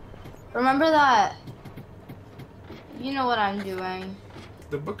 Remember that? You know what I'm doing.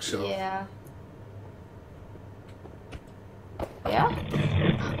 The bookshelf. Yeah. Yeah?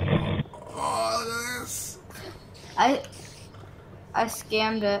 Oh, look at this. I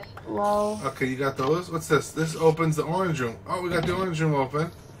scammed it. Lol. Okay, you got those? What's this? This opens the orange room. Oh, we got the orange room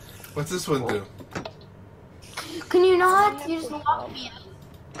open. What's this one do? Can you not? You just locked me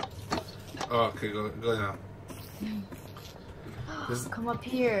up. Oh, okay, go now. Come up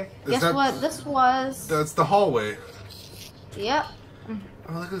here. Is Guess that- what? This was. That's the hallway. Yep.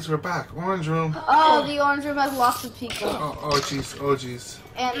 Oh, look at this. We're back. Orange room. Oh, the orange room has lots of people. Oh, jeez. Oh, jeez.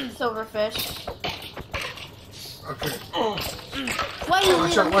 And silverfish. Okay. Why are you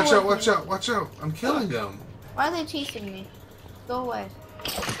Watch out, leaning watch out, towards watch me? out, watch out. I'm killing them. Why are they chasing me? Go away.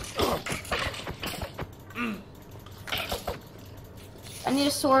 I need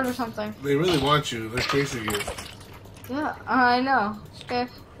a sword or something. They really want you. They're chasing you. Yeah, I know. Okay,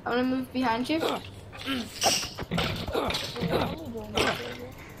 I'm gonna move behind you.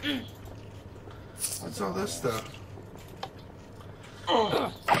 What's all this stuff?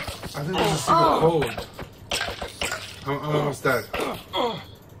 I think there's a secret code. I'm almost dead.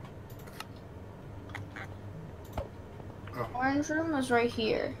 Orange room is right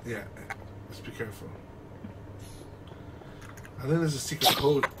here. Yeah, just be careful. I think there's a secret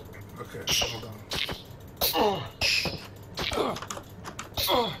code. Okay, hold on.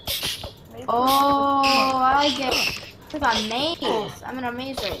 Oh, I get it. It's like a maze. I'm in a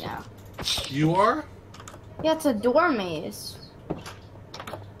maze right now. You are? Yeah, it's a door maze.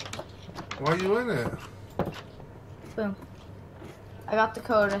 Why are you in it? Boom. I got the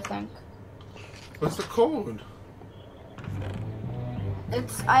code, I think. What's the code?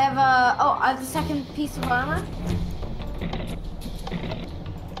 I have the second piece of armor.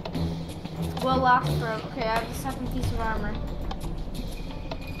 Will last forever. Okay, I have the second piece of armor.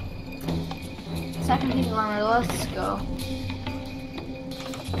 Second piece of armor, let's go.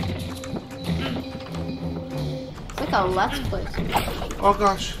 It's like a let's play. Oh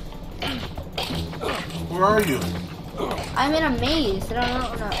gosh. Where are you? I'm in a maze and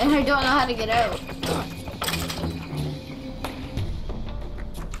I don't know how to get out.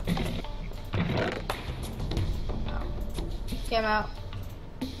 Okay, I'm out.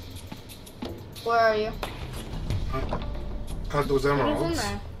 Where are you? Got those What is in emeralds.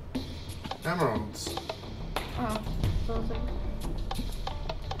 there? Emeralds. Oh, those are...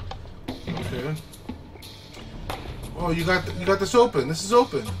 Okay. Oh, you got this open. This is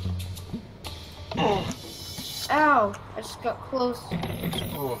open. Ow! I just got close.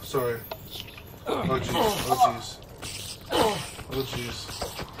 Oh, sorry. Oh jeez. Oh jeez. Oh jeez.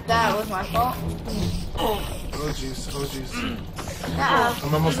 That was my fault. Oh jeez. Oh jeez.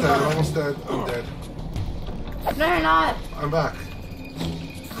 I'm almost dead. I'm dead. No, you're not. I'm back.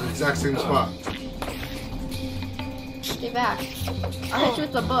 The exact same spot. Get back. I'll hit you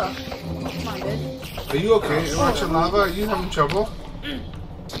with the book. Come on, dude. Are you okay? You're watching lava? Are you having trouble?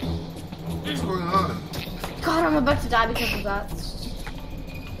 What's going on? God, I'm about to die because of that.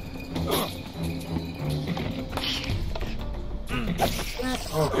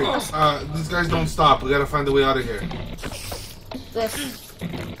 Okay. These guys don't stop. We gotta find a way out of here.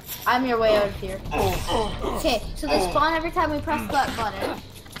 I'm your way out of here. Okay, so they spawn every time we press that button.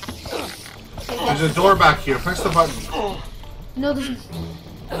 There's a door back here. Press the button. No, the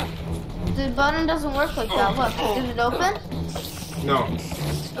button doesn't work like that. Look, is it open? No.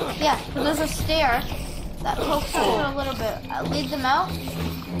 Yeah, but there's a stair that pokes us in a little bit. Lead them out.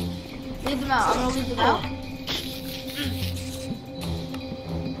 Lead them out. I'm gonna lead them out.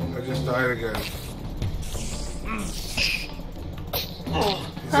 I just died again.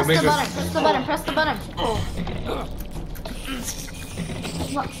 Press the button. Press the button. Press the button.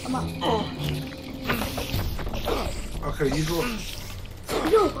 Come on. Okay, you go.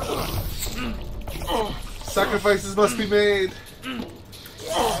 No. Sacrifices must be made.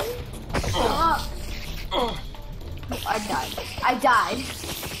 I died.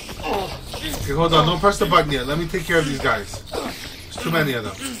 Okay, hold on. Don't press the button yet. Let me take care of these guys. There's too many of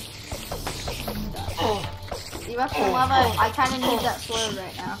them. Eruption lava. I kind of need that sword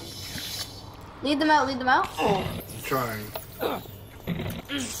right now. Lead them out. Lead them out. I'm trying.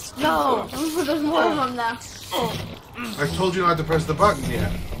 No. There's more of them now. I told you not to press the button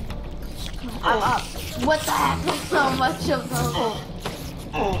yet. I'm up. What the heck? There's so much of them.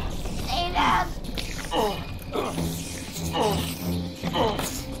 Hey, Dad.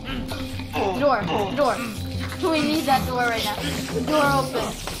 Door. We need that door right now. The door open.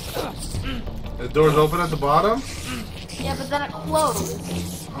 The door's open at the bottom? Yeah, but then it closed.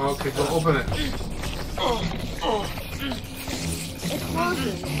 Okay, go open it. It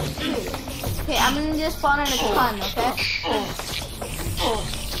closes. Okay, I'm gonna just spawn in a ton, okay?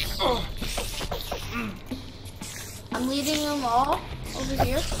 I'm leading them all over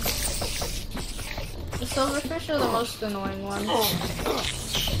here. The silverfish are the most annoying ones.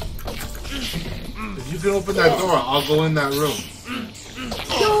 If you can open that door, I'll go in that room.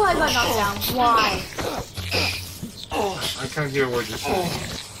 No, I got knocked down. Why? I can't hear what you're saying.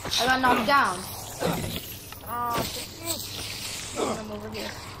 I got knocked down. I'm over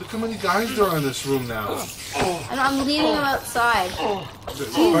here. Look how many guys there are in this room now. And I'm leading them outside. The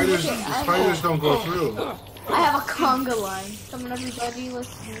spiders don't go through. I have a conga line. Come on, everybody,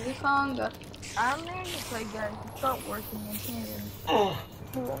 let's do the conga. I'm ready to play, guys. It's not working. I can't.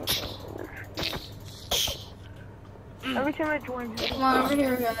 Every time I join, Come on over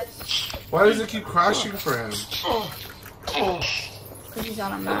here, guys. Why does it keep crashing for him? Because he's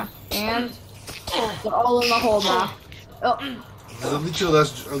on a map. And they're all in the whole map. Oh. Does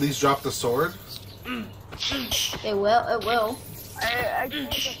it at least drop the sword? It will. It will. I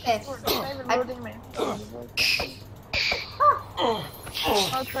can't get the sword. I'm not even loading my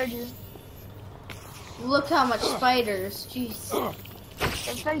I'll try to. Look how much spiders. Jeez.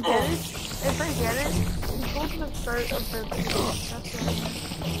 If I get it, go to the start of the video. That's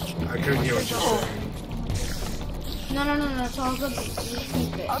what I couldn't hear what you're saying. No, it's all good. You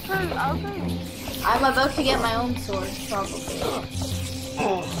keep it. I'll try. I'm about to get my own sword, probably.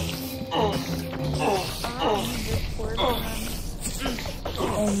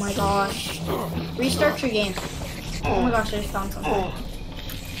 Oh my gosh. Restart your game. Oh my gosh, I just found something.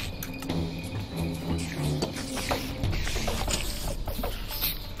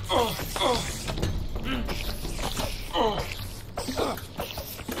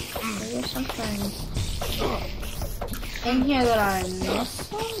 There's something in here that I'm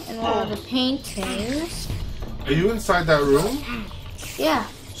missing in one of the paintings. Are you inside that room? Yeah.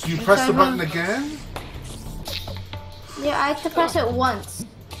 So you press the button again? Yeah, I have to press it once.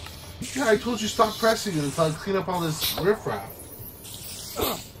 Yeah, I told you stop pressing it until I clean up all this riffraff.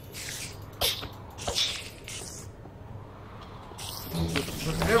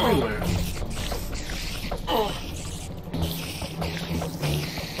 Look everywhere.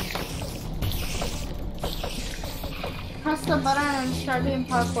 Press the button and start doing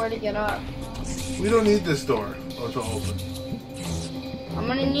parkour to get up. We don't need this door to open. I'm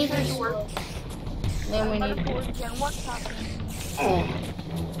gonna need this work. Then we need. What's happening?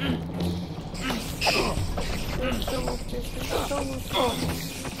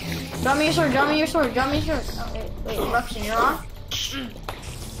 Drop me your sword, drop me your sword, drop me your sword. Oh, wait, Eruption, you're on?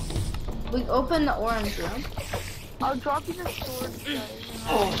 We open the orange room. I'll drop you the sword, guys.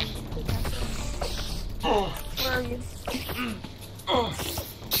 Where are you?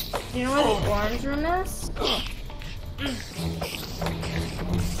 Do you know where the orange room is?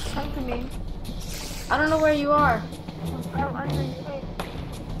 Come to me. I don't know where you are. I'm under you.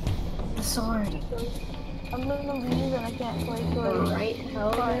 The sword. I'm in the leaves and I can't play sword. Right,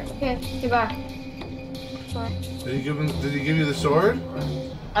 hell. Okay, goodbye. Sorry. Did he give you the sword?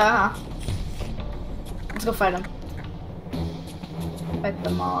 Uh-huh. Let's go fight him. Fight the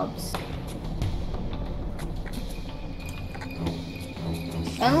mobs.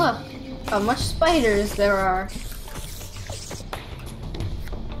 And look, how much spiders there are.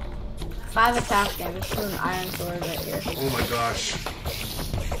 5 attack damage to an iron sword right here. Oh my gosh.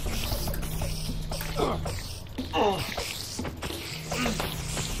 I'm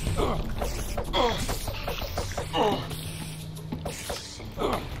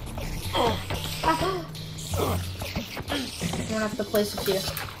gonna have to place it here.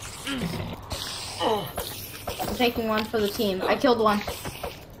 I'm taking one for the team. I killed one.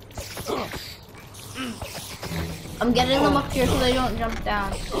 I'm getting them up here so they don't jump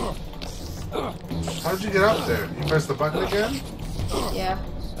down. How did you get up there? You pressed the button again? Yeah,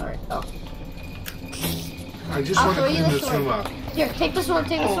 sorry. Oh. I just I'll want to throw you clean the this room sword. up. Here, take the sword,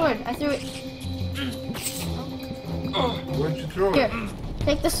 take the sword. I threw it. Where'd you throw Here, it?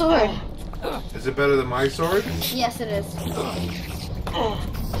 take the sword. Is it better than my sword? Yes, it is. Oh,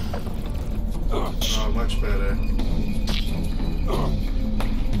 much better.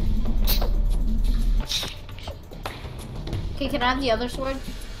 Okay, can I have the other sword?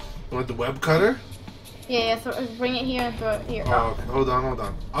 You want the web cutter? Yeah, bring it here and throw it here. Oh, okay. Hold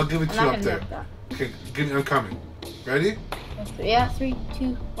on. I'll give it to I'm you not up gonna there. do that. Okay, I'm coming. Ready? Yeah, 3,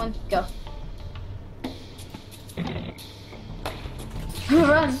 2, 1, go.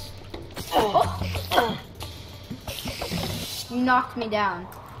 Run! Oh. You knocked me down.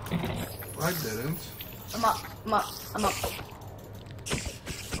 I didn't. I'm up.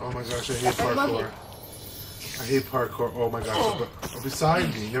 Oh my gosh, I hate parkour. I hate parkour. Oh my gosh. Oh,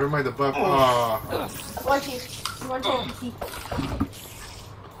 beside me. Never mind the buff. Oh. Watch you. Watch you.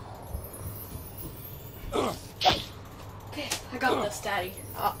 Okay, I got this, Daddy.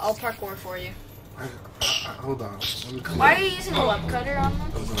 I'll parkour for you. Hold on. Let me clean Why up. are you using a web cutter on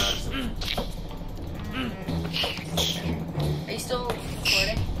That them? was an accident. Are you still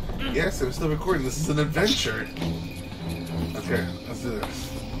recording? Yes, I'm still recording. This is an adventure. Okay, let's do this.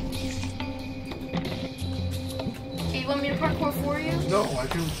 Okay, you want me to parkour for you? No, I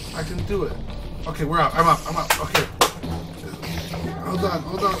can do it. Okay, we're up. I'm up. Okay. Hold on.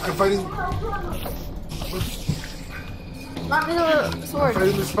 I'm fighting. Knock me the I'm sword.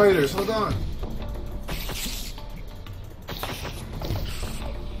 fighting the spiders. Hold on.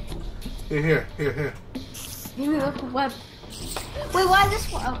 Here. Give me the web. Wait, why this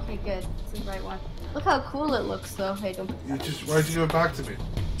one? Okay, good. This is the right one. Look how cool it looks, though. Hey, don't. Why'd you give it back to me?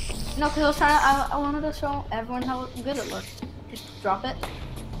 No, because I was trying to. I wanted to show everyone how good it looked. Just drop it.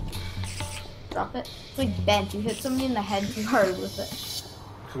 Drop it. It's like bent. You hit somebody in the head too hard with it.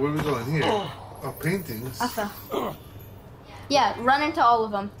 Okay, where are we going here? Oh, paintings. I fell. Yeah, run into all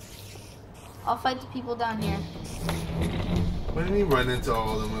of them. I'll fight the people down here. What do you mean run into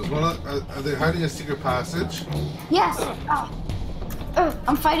all of them? Are they hiding a secret passage? Yes. Oh.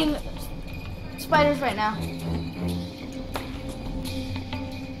 I'm fighting spiders right now.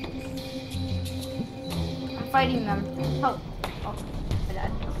 I'm fighting them. Oh, I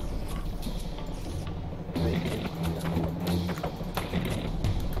died.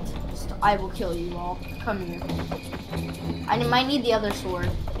 I will kill you all. Come here. I might need the other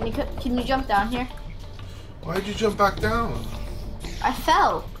sword. Can you jump down here? Why'd you jump back down? I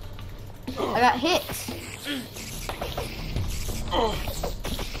fell. I got hit.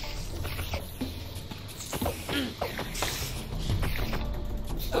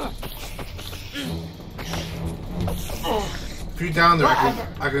 If you're down there,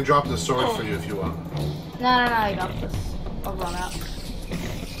 I can drop the sword for you if you want. No, I got this. I'll run out.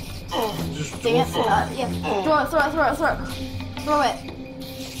 Just Dang go it. for it. Yeah. Throw it.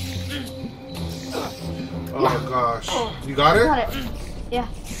 Oh gosh. You got it? Got it. Yeah.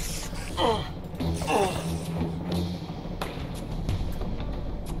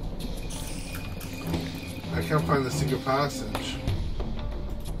 I can't find the secret passage.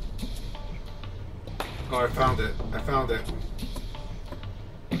 Oh, I found it.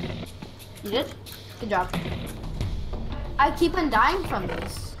 You did? Good job. I keep on dying from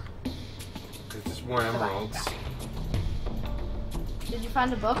this. Okay, just more emeralds. Did you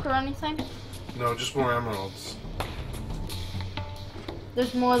find a book or anything? No, just more emeralds.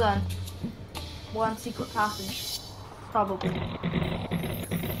 There's more than one secret passage. Probably.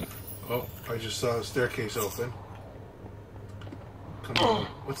 Oh, I just saw a staircase open. Come on.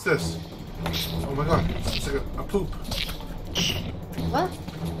 What's this? Oh my god, it's like a poop. What?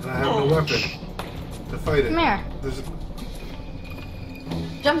 And I have no weapon to fight it. Come here. There's a...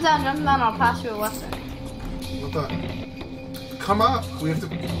 Jump down, I'll pass you a weapon. What the... Come up! We have to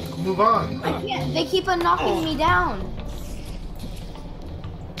move on. I can't. They keep on knocking me down.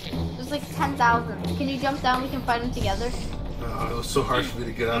 There's like 10,000. Can you jump down? We can fight them together. It was so hard for me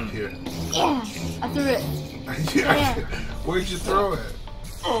to get up here. Yeah, I threw it. Yeah. Where'd you throw it?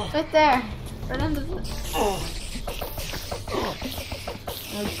 Right there. Right under the...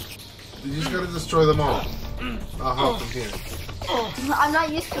 You just gotta destroy them all. I'll help them here. I'm not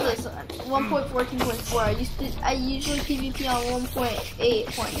used to this. 1.14.4. I usually PvP on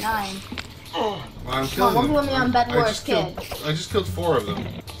 1.8.9. Well, I'm killing them. One me on bed wars, kid. I just killed 4 of them.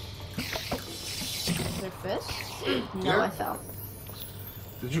 Their fists? No, Yeah. I fell.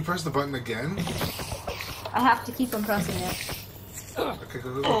 Did you press the button again? I have to keep on pressing it. Okay,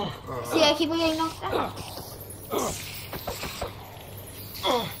 go. See, I keep on getting knocked down.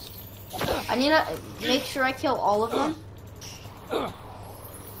 I need to make sure I kill all of them.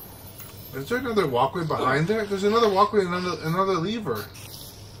 Is there another walkway behind there? There's another walkway and another lever.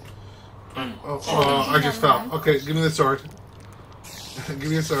 Oh, I just fell. Okay, give me the sword. Give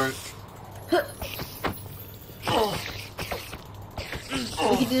me a sword.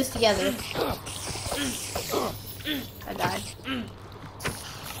 We can do this together. I died.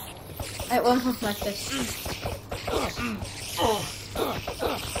 I went with my fist.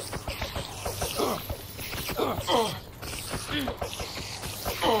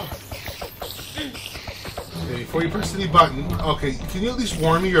 Okay, before you press any button, okay, can you at least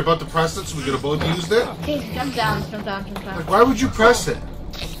warn me you're about to press it so we could have both used it? Okay, jump down. Like, why would you press it?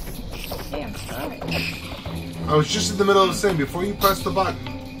 Okay, I'm sorry. I was just in the middle of saying before you press the button,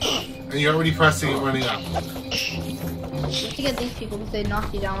 and you're already pressing it running up. You have to get these people because they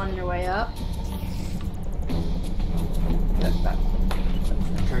knock you down on your way up.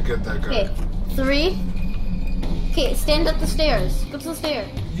 Can't get that guy. Okay, 3. Okay, stand up the stairs. Go to the stairs.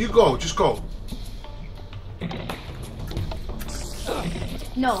 You go, just go.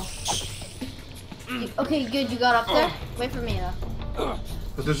 No. Okay, good. You got up there. Wait for me though.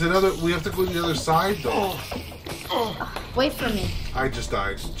 But there's another. We have to go to the other side though. Wait for me. I just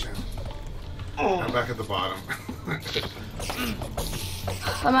died. I'm back at the bottom.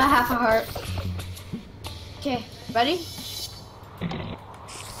 I'm at half a heart. Okay, ready?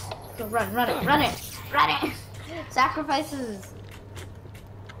 Go run it. Sacrifices.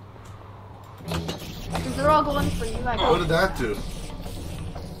 Because they're all going for you. What did that do?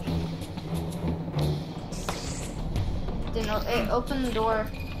 It opened the door.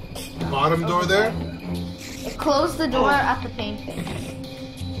 Bottom door there? It closed the door at the painting.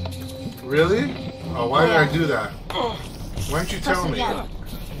 Really? Oh, why did I do that? Why didn't you tell me? Again.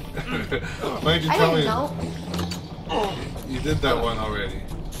 Why didn't you tell me? I didn't know. You did that one already.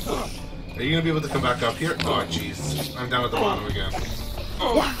 Are you gonna be able to come back up here? Oh, jeez. I'm down at the bottom again.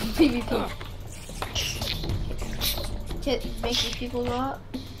 Yeah, PvP. Make these people go up.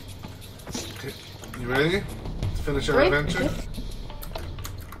 Okay, you ready to finish our adventure?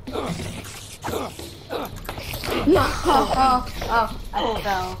 No. Oh, I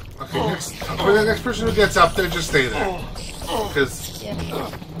fell. Okay, for the next person who gets up there, just stay there. Because... Yeah.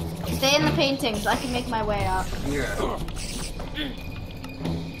 Stay in the paintings. I can make my way up. Yeah.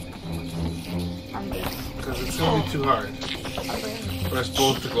 I'm good. Because it's going to be too hard for us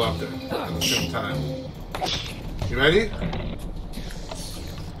both to go up there at the same time. You ready?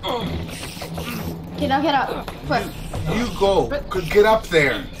 Okay, now get up. Quick. You go. Get up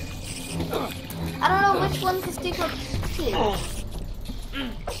there. I don't know which one to stick with.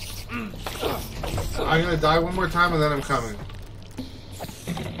 I'm going to die one more time and then I'm coming.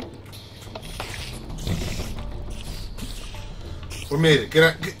 We made it. Get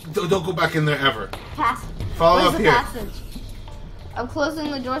out. Don't go back in there ever. Pass. Follow up Where's the here. passage? I'm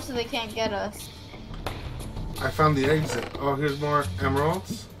closing the door so they can't get us. I found the exit. Oh, here's more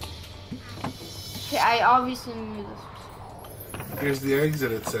emeralds. Okay, I obviously knew this. Here's the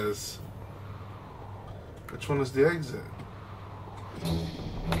exit, it says. Which one is the exit?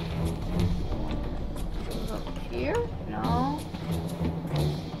 Goes up here? No.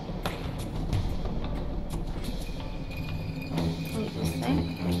 Wait, this thing?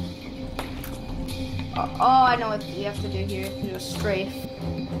 Oh, I know what you have to do here. You have to do a strafe.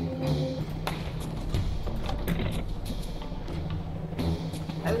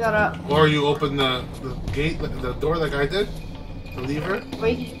 I gotta. Or you open the gate, the door like I did. The lever.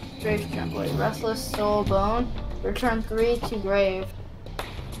 Wake grave gently. Restless soul bone. Return 3 to grave.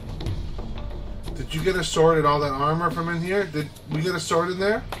 Did you get a sword and all that armor from in here? Did we get a sword in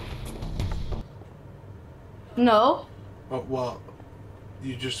there? No. Oh, well,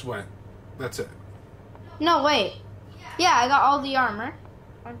 you just went. That's it. No, wait. Yeah, I got all the armor.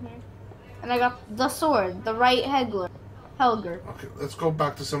 And I got the sword, the right Helger. Okay, let's go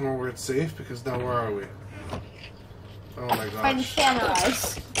back to somewhere where it's safe, because now where are we? Oh my gosh. Fighting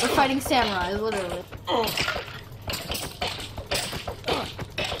samurais. We're fighting samurais, literally.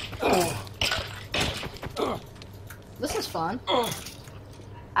 This is fun.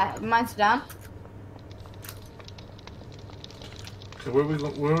 Mine's down. Okay, where do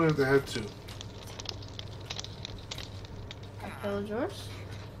we have to head to? Villagers.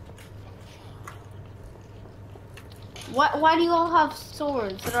 Why do you all have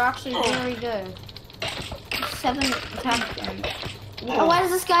swords that are actually very good? 7 attack damage. Why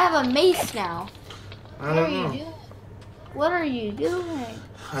does this guy have a mace now? I don't know. What are you doing?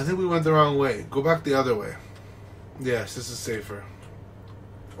 I think we went the wrong way. Go back the other way. Yes, this is safer.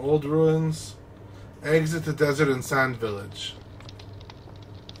 Old ruins. Exit the desert and sand village.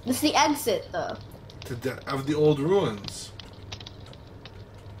 This is the exit, though. Of the old ruins.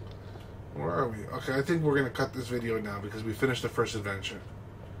 Where are we? Okay, I think we're going to cut this video now because we finished the first adventure.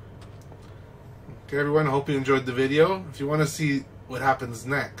 Okay, everyone, I hope you enjoyed the video. If you want to see what happens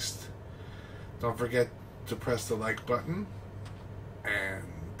next, don't forget to press the like button. And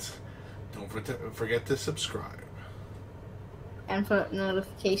don't forget to subscribe. And put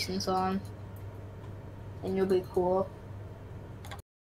notifications on. And you'll be cool.